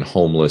about being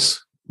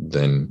homeless.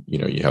 Then,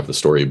 you have the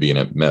story of being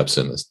at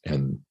MEPS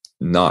and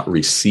not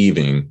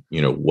receiving,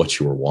 what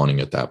you were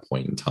wanting at that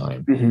point in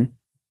time.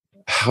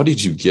 How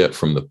did you get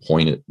from the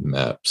point at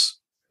MEPS?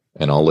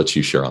 And I'll let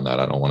you share on that.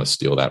 I don't want to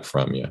steal that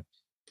from you.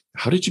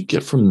 How did you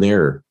get from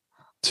there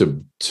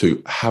to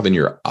having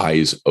your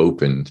eyes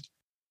opened,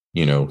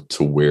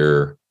 to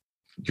where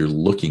you're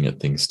looking at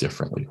things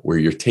differently, where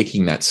you're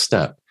taking that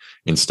step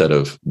instead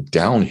of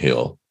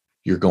downhill,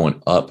 you're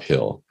going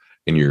uphill,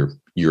 and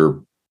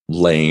you're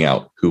laying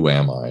out, who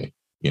am I?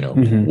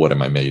 What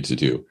am I made to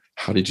do?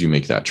 How did you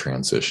make that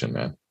transition,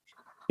 man?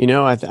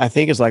 I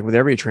think it's like with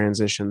every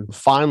transition,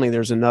 finally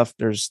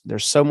there's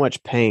so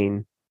much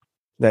pain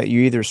that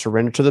you either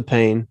surrender to the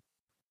pain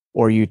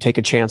or you take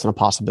a chance on a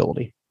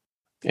possibility.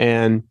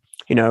 And,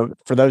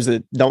 for those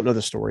that don't know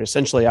the story,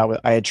 essentially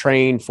I had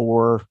trained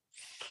for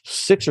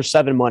 6 or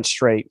 7 months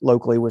straight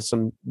locally with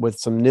some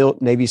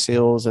Navy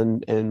SEALs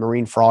and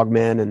Marine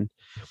frogmen. And,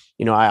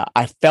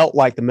 I felt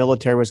like the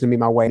military was going to be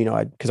my way,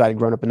 because I had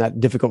grown up in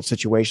that difficult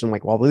situation.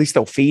 Like, well, at least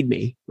they'll feed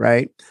me.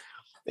 Right.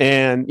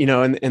 And,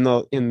 in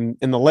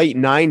the late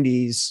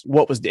 90s,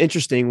 what was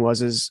interesting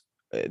was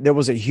there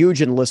was a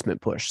huge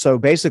enlistment push. So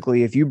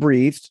basically, if you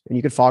breathed and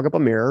you could fog up a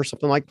mirror or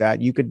something like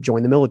that, you could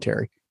join the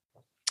military.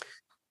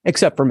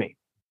 Except for me.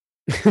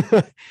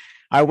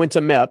 I went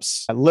to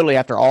MEPS. Literally,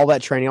 after all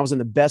that training, I was in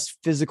the best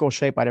physical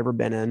shape I'd ever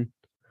been in.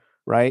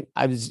 Right.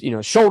 I was,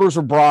 shoulders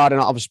were broad,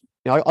 and I was,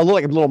 I look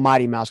like a little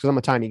Mighty Mouse because I'm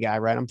a tiny guy,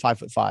 right? I'm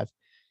 5'5".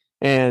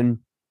 And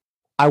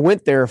I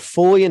went there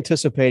fully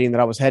anticipating that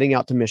I was heading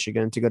out to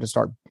Michigan to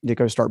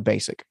go start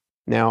basic.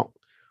 Now,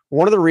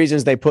 one of the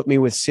reasons they put me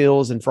with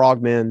SEALs and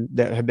frogmen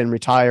that have been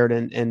retired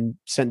and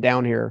sent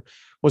down here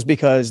was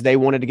because they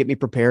wanted to get me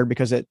prepared,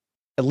 because at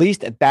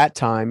least at that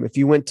time, if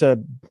you went to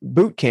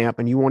boot camp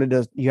and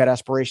you had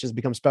aspirations to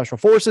become special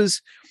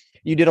forces,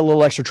 you did a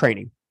little extra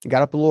training. You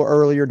got up a little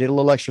earlier, did a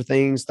little extra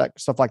things,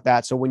 stuff like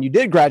that. So when you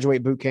did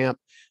graduate boot camp,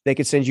 they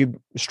could send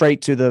you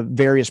straight to the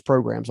various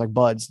programs like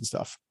BUDS and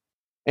stuff.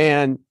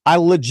 And I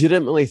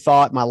legitimately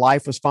thought my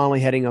life was finally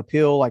heading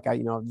uphill. Like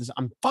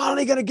I'm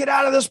finally going to get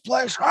out of this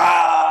place,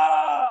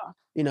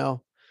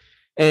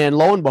 And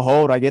lo and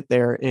behold, I get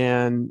there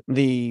and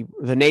the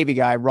Navy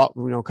guy,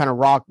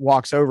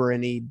 walks over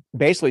and he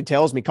basically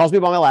tells me, calls me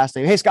by my last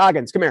name. Hey,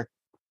 Scoggins, come here.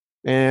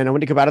 And I went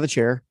to come out of the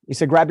chair. He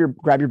said, grab your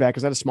bag.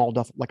 Cause I had a small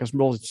duffel, like a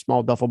real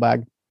small duffel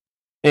bag.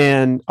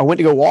 And I went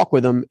to go walk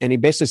with him. And he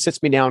basically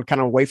sits me down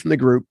kind of away from the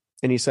group.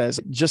 And he says,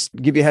 just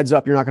give you a heads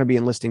up, you're not going to be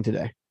enlisting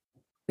today.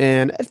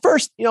 And at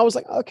first, I was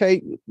like,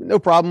 okay, no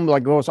problem.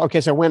 Like,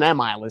 okay, so when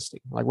am I enlisting?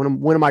 Like,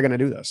 when am I going to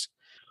do this?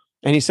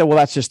 And he said, well,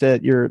 that's just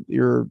it.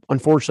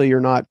 Unfortunately, you're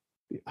not,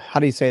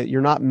 how do you say it?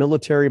 You're not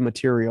military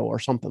material or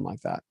something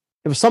like that.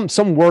 It was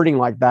some wording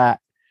like that.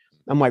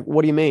 I'm like,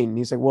 what do you mean? And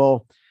he's like,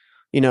 well,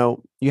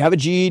 you have a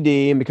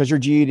GED, and because you're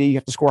GED, you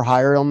have to score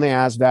higher on the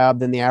ASVAB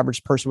than the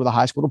average person with a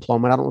high school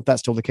diploma. I don't know if that's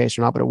still the case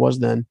or not, but it was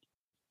then.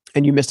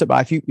 And you missed it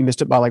by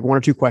like one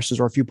or two questions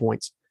or a few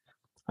points.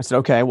 I said,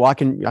 okay, well, I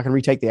can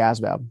retake the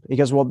ASVAB. He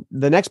goes, well,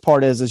 the next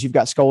part is you've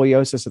got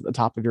scoliosis at the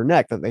top of your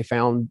neck that they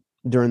found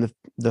during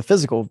the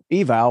physical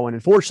eval. And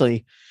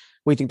unfortunately,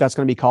 we think that's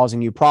going to be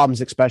causing you problems,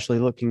 especially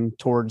looking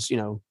towards,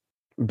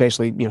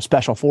 basically,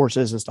 special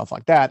forces and stuff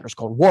like that. There's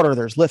cold water,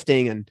 there's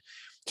lifting. And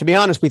to be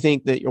honest, we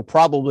think that you'll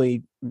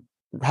probably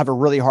have a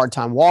really hard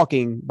time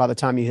walking by the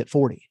time you hit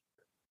 40.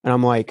 And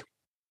I'm like,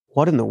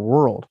 what in the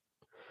world?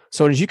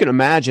 So as you can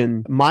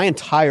imagine, my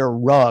entire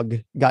rug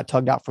got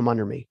tugged out from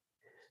under me.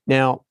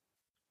 Now,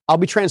 I'll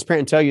be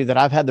transparent and tell you that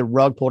I've had the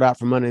rug pulled out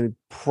from under me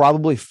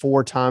probably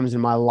 4 times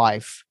in my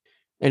life.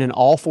 And in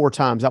all 4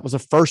 times, that was the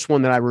first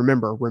one that I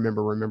remember.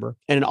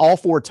 And in all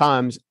 4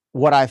 times,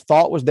 what I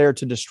thought was there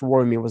to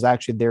destroy me was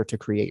actually there to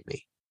create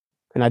me.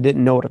 And I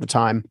didn't know it at the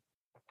time.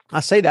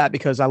 I say that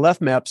because I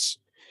left MEPS.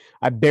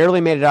 I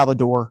barely made it out of the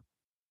door.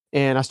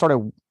 And I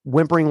started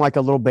whimpering like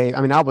a little baby.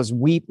 I mean, I was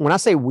when I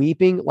say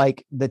weeping,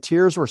 like the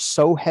tears were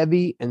so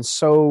heavy and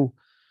so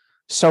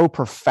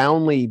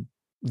profoundly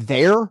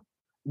there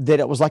that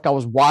it was like I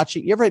was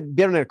watching. You ever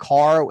been in a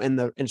car and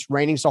it's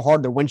raining so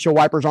hard the windshield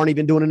wipers aren't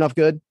even doing enough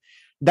good?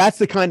 That's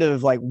the kind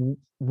of like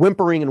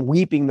whimpering and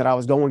weeping that I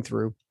was going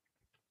through.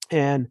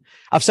 And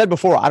I've said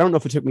before, I don't know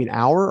if it took me an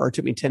hour or it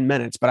took me 10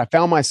 minutes, but I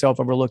found myself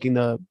overlooking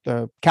the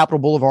Capitol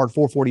Boulevard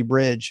 440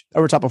 bridge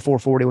over top of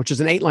 440, which is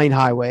an 8-lane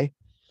highway.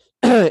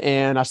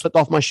 And I slipped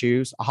off my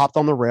shoes. I hopped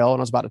on the rail and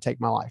I was about to take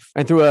my life.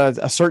 And through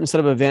a certain set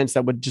of events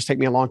that would just take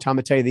me a long time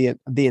to tell you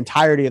the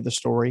entirety of the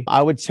story,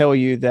 I would tell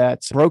you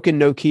that broken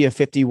Nokia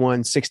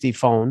 5160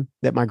 phone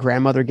that my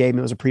grandmother gave me,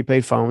 it was a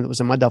prepaid phone that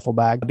was in my duffel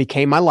bag,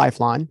 became my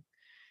lifeline.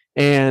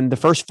 And the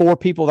first 4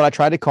 people that I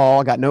tried to call,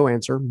 I got no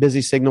answer.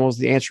 Busy signals,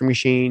 the answering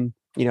machine,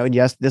 and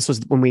yes, this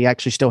was when we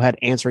actually still had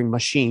answering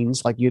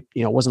machines, like it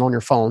wasn't on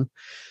your phone,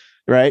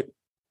 right?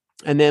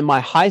 And then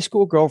my high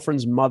school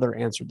girlfriend's mother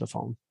answered the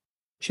phone.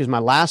 She was my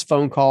last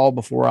phone call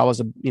before I was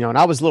and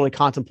I was literally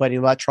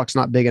contemplating, well, that truck's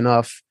not big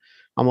enough.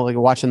 I'm like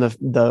watching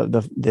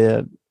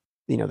the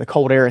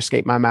cold air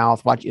escape my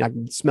mouth. I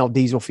can smell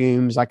diesel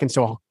fumes. I can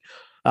still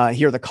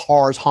hear the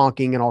cars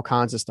honking and all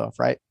kinds of stuff,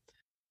 right?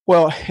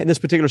 Well, in this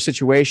particular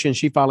situation,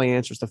 she finally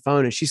answers the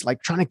phone and she's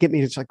like trying to get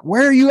me. It's like,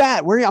 where are you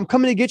at? I'm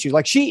coming to get you.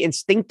 Like she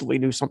instinctively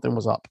knew something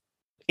was up.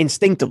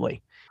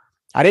 Instinctively.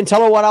 I didn't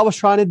tell her what I was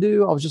trying to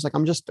do. I was just like,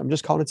 I'm just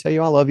calling to tell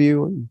you I love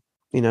you.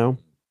 And,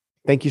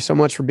 thank you so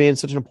much for being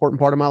such an important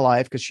part of my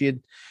life. Cause she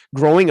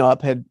growing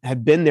up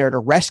had been there to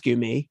rescue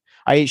me.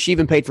 She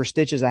even paid for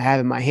stitches I have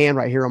in my hand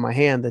right here on my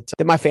hand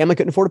that my family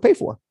couldn't afford to pay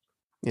for.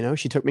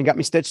 She took me, got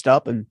me stitched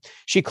up, and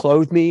she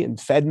clothed me and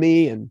fed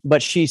me.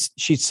 But she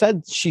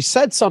said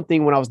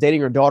something when I was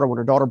dating her daughter, when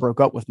her daughter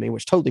broke up with me,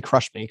 which totally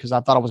crushed me because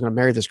I thought I was going to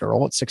marry this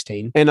girl at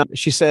 16. And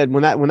she said,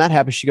 when that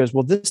happened, she goes,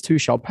 well, this too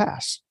shall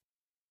pass.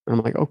 And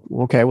I'm like, oh,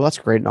 okay, well, that's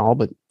great and all,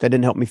 but that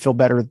didn't help me feel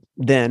better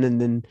then. And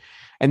then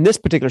in this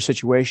particular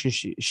situation,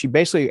 she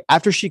basically,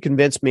 after she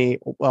convinced me,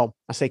 well,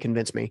 I say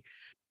convinced me,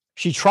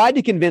 she tried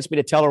to convince me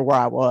to tell her where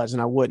I was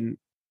and I wouldn't.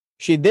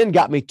 She then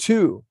got me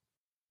to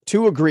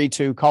agree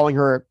to calling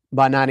her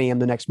by 9 a.m.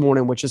 the next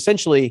morning, which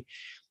essentially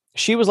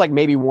she was like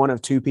maybe one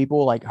of 2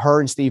 people, like her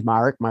and Steve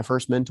Myrick, my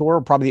first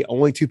mentor, probably the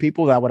only 2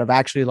 people that would have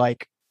actually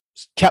like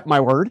kept my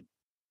word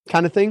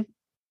kind of thing.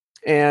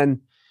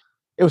 And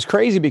it was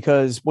crazy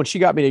because when she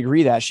got me to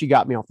agree that, she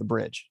got me off the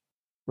bridge,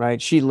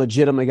 right? She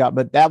legitimately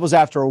but that was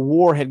after a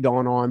war had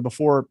gone on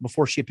before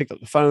she had picked up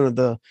the phone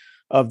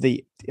of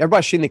the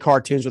everybody's seen the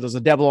cartoons where there's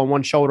a devil on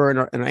one shoulder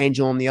and an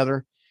angel on the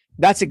other.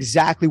 That's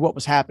exactly what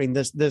was happening.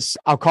 This,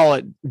 I'll call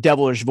it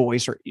devilish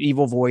voice or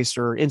evil voice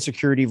or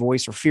insecurity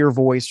voice or fear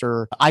voice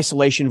or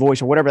isolation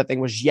voice or whatever that thing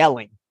was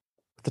yelling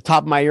at the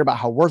top of my ear about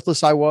how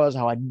worthless I was,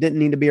 how I didn't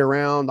need to be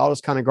around, all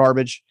this kind of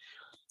garbage.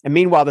 And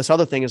meanwhile, this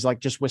other thing is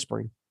like just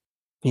whispering.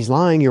 He's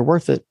lying. You're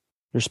worth it.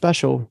 You're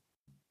special.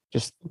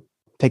 Just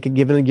take it,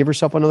 give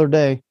yourself another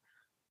day.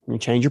 And you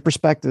change your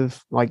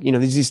perspective. Like,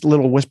 these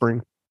little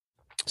whispering.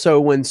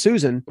 So when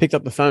Susan picked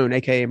up the phone,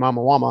 AKA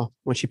Mama Wama,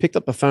 when she picked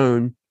up the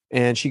phone,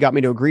 and she got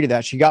me to agree to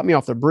that. She got me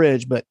off the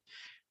bridge, but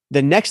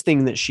the next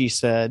thing that she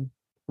said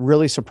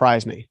really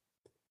surprised me.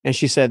 And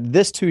she said,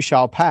 this too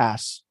shall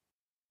pass,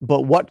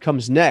 but what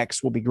comes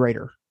next will be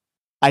greater.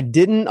 I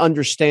didn't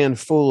understand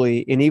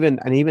fully. And even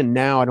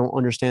now I don't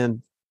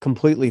understand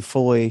completely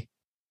fully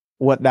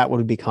what that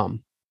would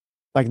become.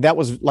 Like that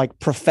was like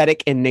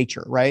prophetic in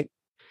nature, right?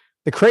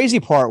 The crazy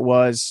part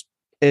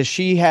is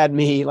she had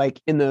me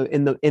like in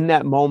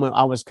that moment.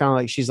 I was kind of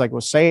like, she's like,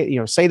 well, say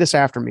this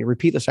after me,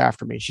 repeat this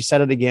after me. She said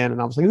it again, and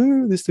I was like,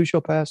 ooh, this too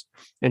shall pass.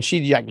 And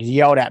she like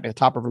yelled at me at the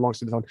top of her lungs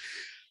to the phone,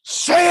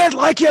 say it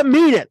like you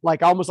mean it,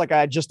 like almost like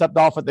I had just stepped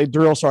off at the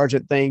drill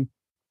sergeant thing.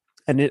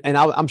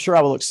 I'm sure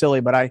I would look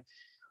silly, but I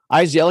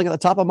was yelling at the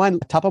top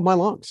of my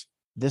lungs,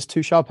 this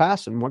too shall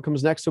pass, and what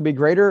comes next will be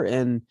greater.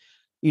 And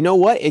you know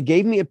what? It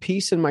gave me a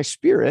peace in my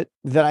spirit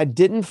that I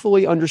didn't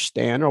fully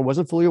understand or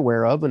wasn't fully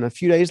aware of. And a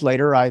few days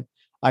later,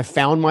 I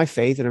found my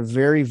faith in a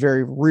very,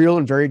 very real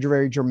and very,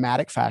 very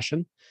dramatic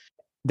fashion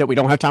that we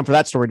don't have time for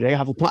that story today.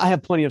 I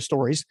have plenty of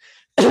stories.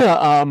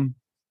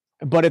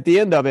 But at the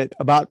end of it,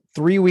 about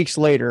 3 weeks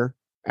later,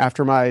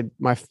 after I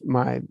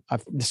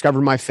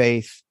discovered my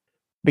faith,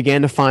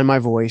 began to find my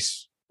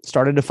voice,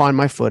 started to find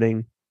my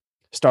footing,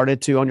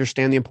 started to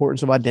understand the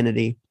importance of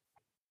identity.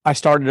 I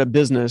started a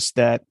business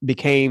that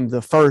became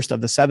the first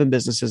of the 7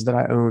 businesses that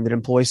I own that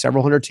employs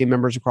several hundred team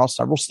members across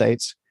several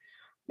states.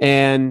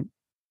 And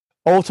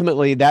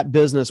ultimately, that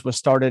business was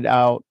started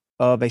out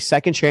of a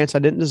second chance I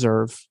didn't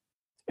deserve.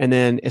 And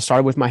then it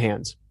started with my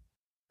hands.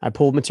 I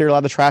pulled material out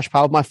of the trash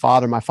pile of my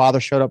father. My father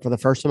showed up for the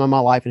first time in my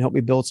life and helped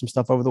me build some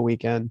stuff over the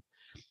weekend.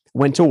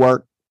 Went to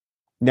work,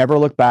 never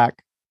looked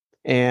back.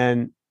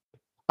 And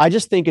I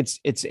just think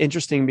it's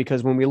interesting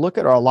because when we look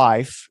at our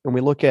life and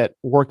we look at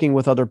working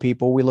with other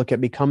people, we look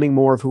at becoming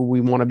more of who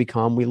we want to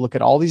become. We look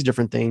at all these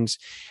different things.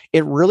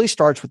 It really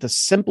starts with the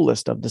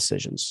simplest of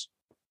decisions,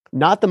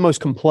 not the most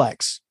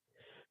complex.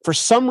 For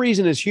some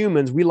reason, as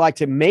humans, we like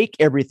to make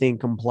everything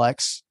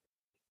complex,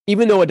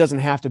 even though it doesn't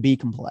have to be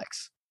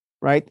complex,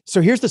 right?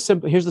 So here's the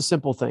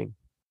simple thing.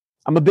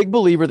 I'm a big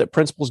believer that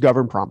principles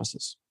govern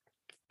promises.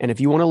 And if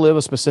you want to live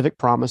a specific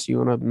promise, you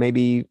want to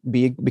maybe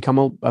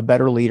become a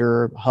better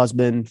leader,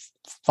 husband,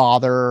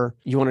 father,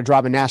 you want to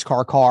drive a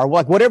NASCAR car,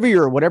 whatever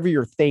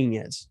your thing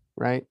is,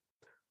 right?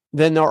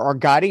 Then there are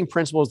guiding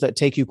principles that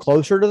take you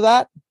closer to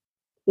that,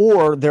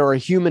 or there are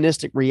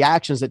humanistic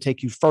reactions that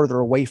take you further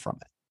away from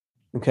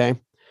it. Okay.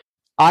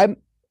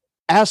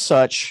 As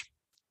such,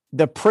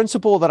 the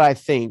principle that I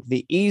think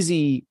the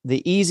easy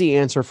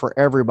answer for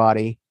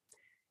everybody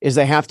is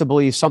they have to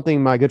believe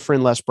something my good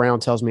friend Les Brown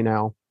tells me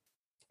now.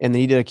 And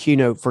he did a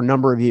keynote for a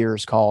number of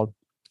years called,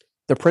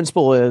 the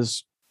principle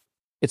is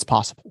it's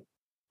possible.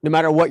 No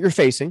matter what you're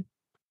facing,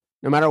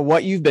 no matter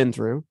what you've been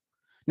through,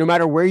 no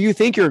matter where you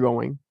think you're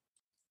going,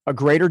 a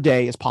greater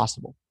day is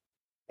possible.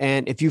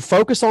 And if you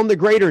focus on the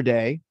greater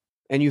day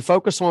and you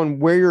focus on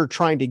where you're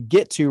trying to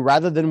get to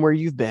rather than where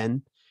you've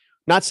been,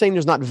 not saying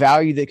there's not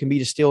value that can be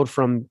distilled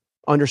from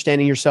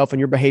understanding yourself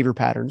and your behavior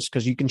patterns,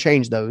 because you can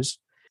change those.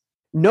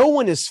 No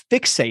one is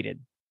fixated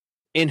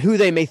in who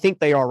they may think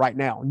they are right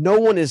now. No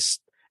one is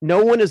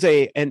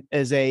an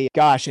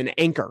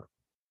anchor,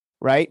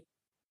 right?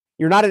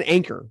 You're not an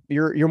anchor.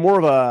 You're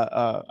more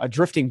of a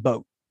drifting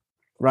boat,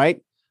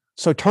 right?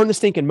 So turn the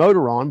stinking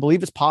motor on,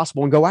 believe it's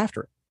possible, and go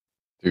after it.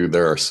 Dude,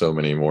 there are so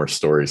many more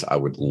stories I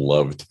would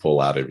love to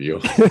pull out of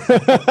you.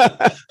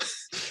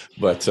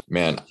 But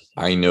man,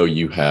 I know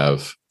you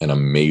have an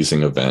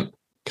amazing event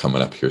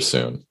coming up here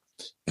soon.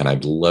 And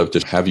I'd love to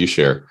have you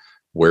share,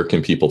 where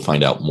can people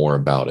find out more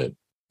about it?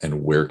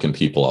 And where can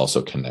people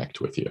also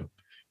connect with you?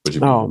 Would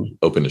you be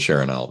open to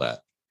sharing all that?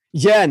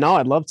 Yeah, no,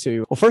 I'd love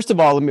to. Well, first of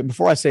all,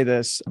 before I say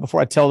this,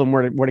 before I tell them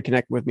where to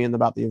connect with me and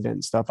about the event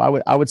and stuff,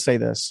 I would say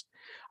this.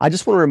 I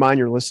just want to remind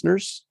your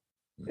listeners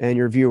and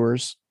your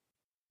viewers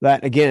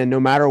that, again, no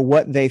matter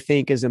what they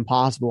think is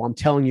impossible, I'm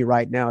telling you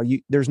right now,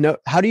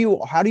 how do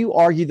you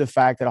argue the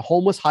fact that a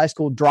homeless high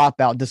school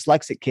dropout,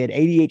 dyslexic kid,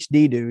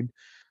 ADHD dude,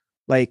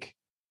 like,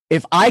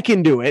 if I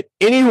can do it,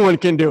 anyone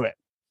can do it.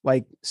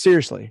 Like,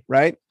 seriously,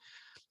 right?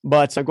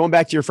 But so going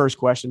back to your first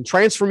question,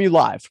 Transform You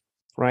Live,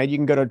 right? You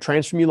can go to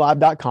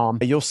transformulive.com.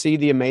 You'll see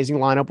the amazing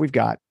lineup we've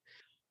got.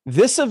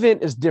 This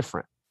event is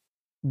different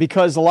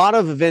because a lot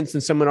of events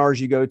and seminars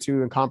you go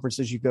to and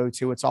conferences you go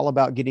to, it's all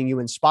about getting you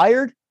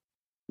inspired,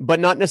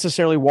 but not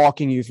necessarily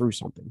walking you through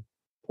something,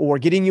 or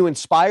getting you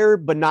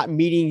inspired, but not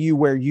meeting you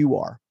where you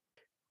are.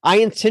 I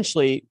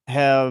intentionally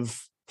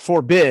have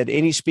forbid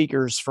any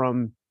speakers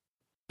from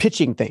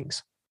pitching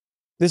things.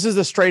 This is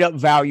a straight up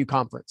value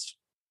conference.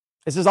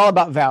 This is all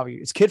about value.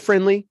 It's kid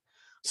friendly.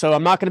 So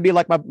I'm not going to be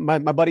like my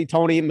buddy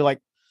Tony and be like,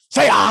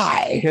 say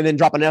I, and then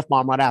drop an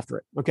F-bomb right after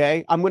it.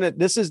 Okay.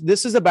 This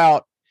is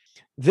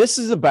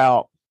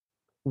about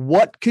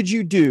what could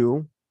you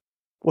do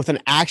with an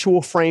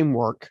actual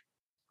framework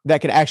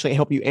that could actually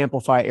help you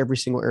amplify every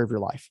single area of your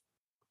life.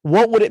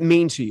 What would it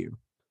mean to you?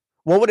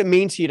 What would it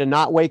mean to you to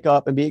not wake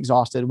up and be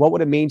exhausted? What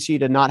would it mean to you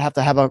to not have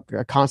to have a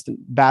constant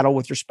battle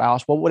with your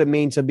spouse? What would it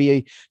mean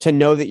to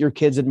know that your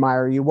kids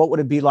admire you? What would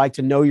it be like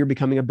to know you're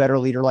becoming a better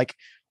leader? Like,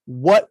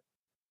 what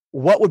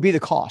would be the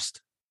cost?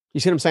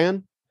 You see what I'm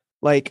saying?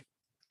 Like,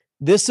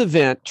 this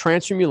event,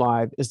 Transform You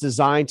Live, is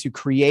designed to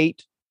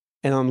create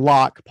and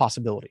unlock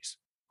possibilities.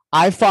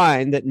 I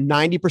find that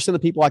 90% of the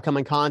people I come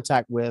in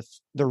contact with,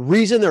 the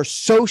reason they're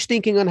so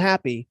stinking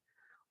unhappy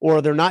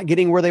or they're not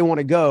getting where they want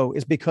to go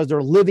is because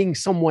they're living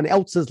someone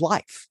else's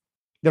life.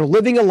 They're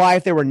living a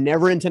life they were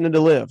never intended to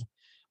live,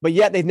 but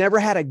yet they've never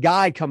had a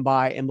guide come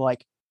by and be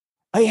like,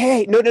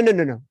 hey,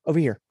 no, over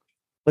here.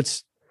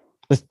 Let's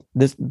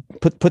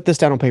put this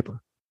down on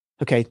paper.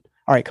 Okay.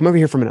 All right. Come over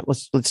here for a minute.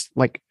 Let's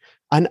like,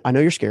 I know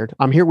you're scared.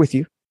 I'm here with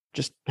you.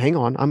 Just hang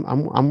on.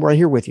 I'm right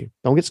here with you.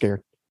 Don't get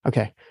scared.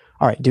 Okay.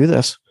 All right. Do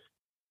this.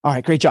 All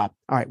right. Great job.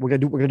 All right. We're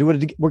going to do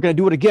it again. We're going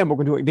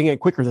to do it again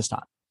quicker this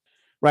time.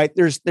 Right.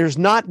 There's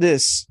not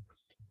this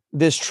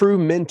true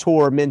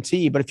mentor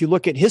mentee, but if you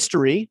look at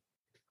history,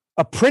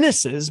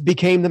 apprentices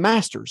became the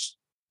masters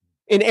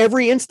in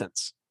every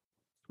instance.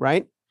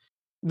 Right.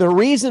 The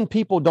reason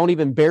people don't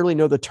even barely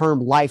know the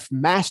term life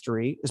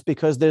mastery is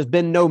because there's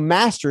been no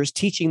masters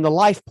teaching the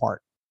life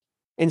part.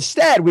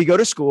 Instead, we go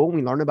to school,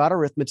 we learn about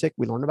arithmetic,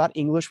 we learn about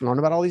English, we learn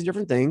about all these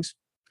different things.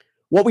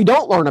 What we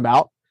don't learn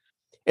about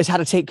is how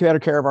to take better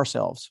care of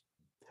ourselves,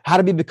 how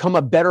to become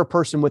a better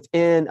person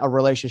within a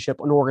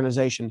relationship, an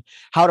organization,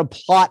 how to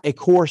plot a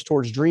course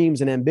towards dreams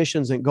and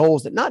ambitions and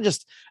goals that not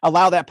just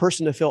allow that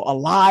person to feel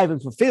alive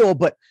and fulfilled,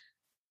 but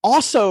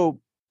also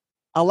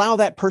allow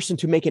that person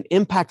to make an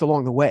impact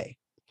along the way.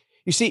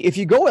 You see, if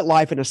you go at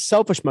life in a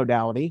selfish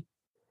modality,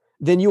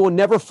 then you will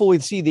never fully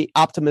see the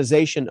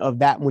optimization of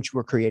that which you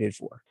were created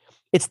for.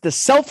 It's the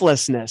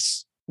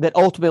selflessness that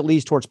ultimately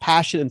leads towards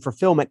passion and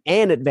fulfillment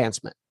and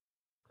advancement.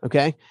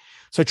 Okay.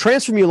 So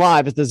Transform You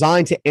Live is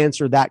designed to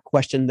answer that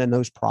question and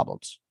those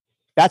problems.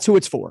 That's who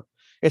it's for.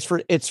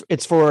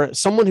 It's for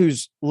someone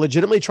who's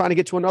legitimately trying to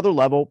get to another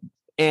level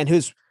and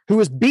who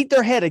has beat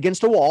their head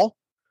against a wall.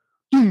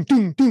 Doom,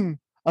 doom, doom.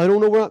 I don't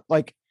know where,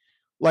 like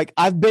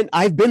I've been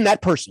that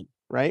person.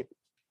 Right.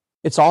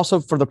 It's also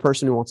for the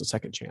person who wants a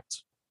second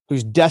chance,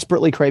 who's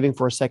desperately craving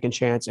for a second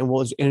chance and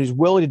is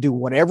willing to do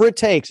whatever it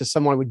takes if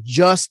someone would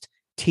just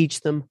teach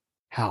them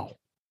how.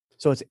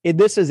 So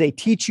this is a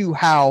teach you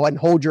how and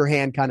hold your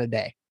hand kind of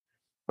day.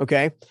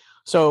 Okay.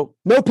 So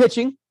no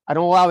pitching. I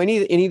don't allow any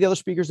of the other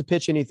speakers to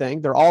pitch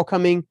anything. They're all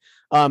coming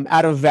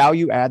out of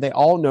value add. They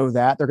all know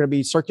that. They're going to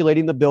be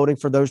circulating the building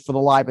for the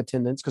live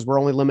attendance because we're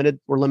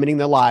limiting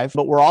the live,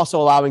 but we're also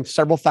allowing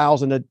several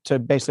thousand to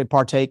basically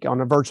partake on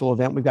a virtual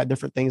event. We've got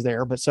different things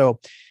there. But so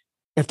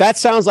if that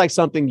sounds like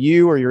something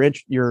you or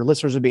your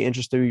listeners would be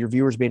interested, your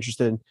viewers would be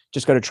interested in,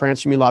 just go to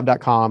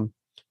transformyourlive.com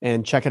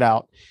and check it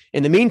out.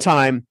 In the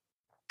meantime,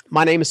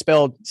 my name is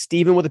spelled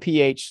Stephen with a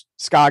PH,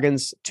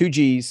 Scoggins, 2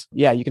 G's.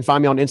 Yeah, you can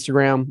find me on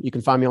Instagram. You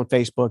can find me on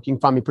Facebook. You can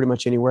find me pretty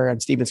much anywhere at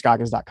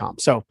StephenScoggins.com.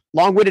 So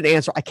long-winded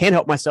answer. I can't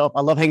help myself. I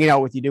love hanging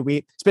out with you, dude.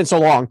 It's been so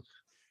long.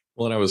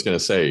 Well, and I was going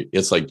to say,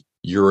 it's like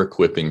you're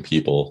equipping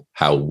people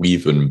how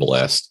we've been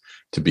blessed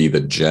to be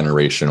the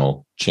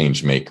generational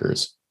change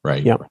makers,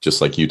 right? Yeah.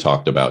 Just like you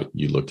talked about,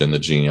 you looked in the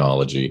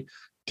genealogy,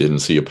 didn't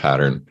see a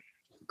pattern.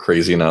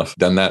 Crazy enough,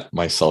 done that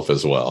myself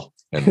as well.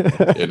 And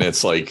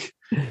it's like,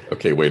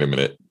 okay, wait a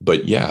minute.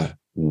 But yeah,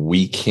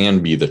 we can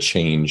be the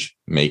change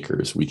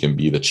makers. We can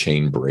be the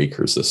chain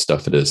breakers, the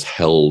stuff that has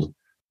held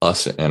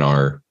us and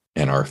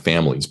our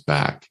families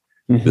back.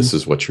 Mm-hmm. This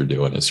is what you're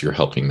doing, is you're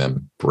helping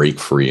them break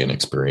free and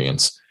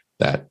experience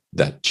that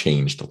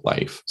changed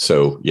life.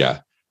 So yeah,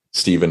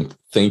 Stephen,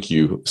 thank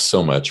you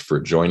so much for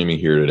joining me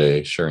here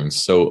today, sharing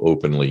so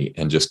openly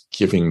and just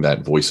giving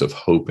that voice of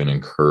hope and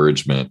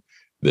encouragement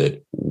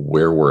that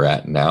where we're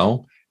at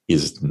now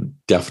is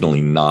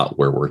definitely not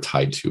where we're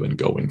tied to and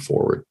going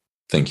forward.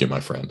 Thank you, my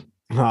friend.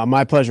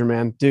 My pleasure,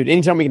 man. Dude,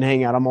 anytime we can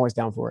hang out, I'm always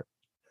down for it.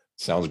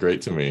 Sounds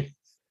great to me.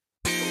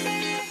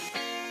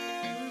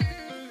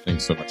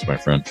 Thanks so much, my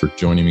friend, for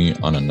joining me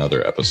on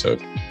another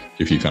episode.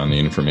 If you found the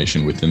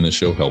information within the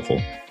show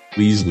helpful,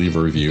 please leave a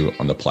review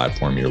on the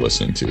platform you're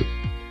listening to.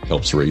 It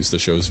helps raise the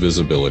show's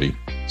visibility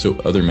so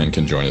other men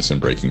can join us in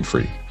breaking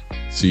free.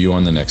 See you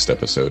on the next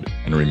episode,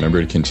 and remember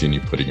to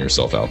continue putting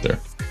yourself out there.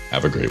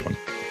 Have a great one.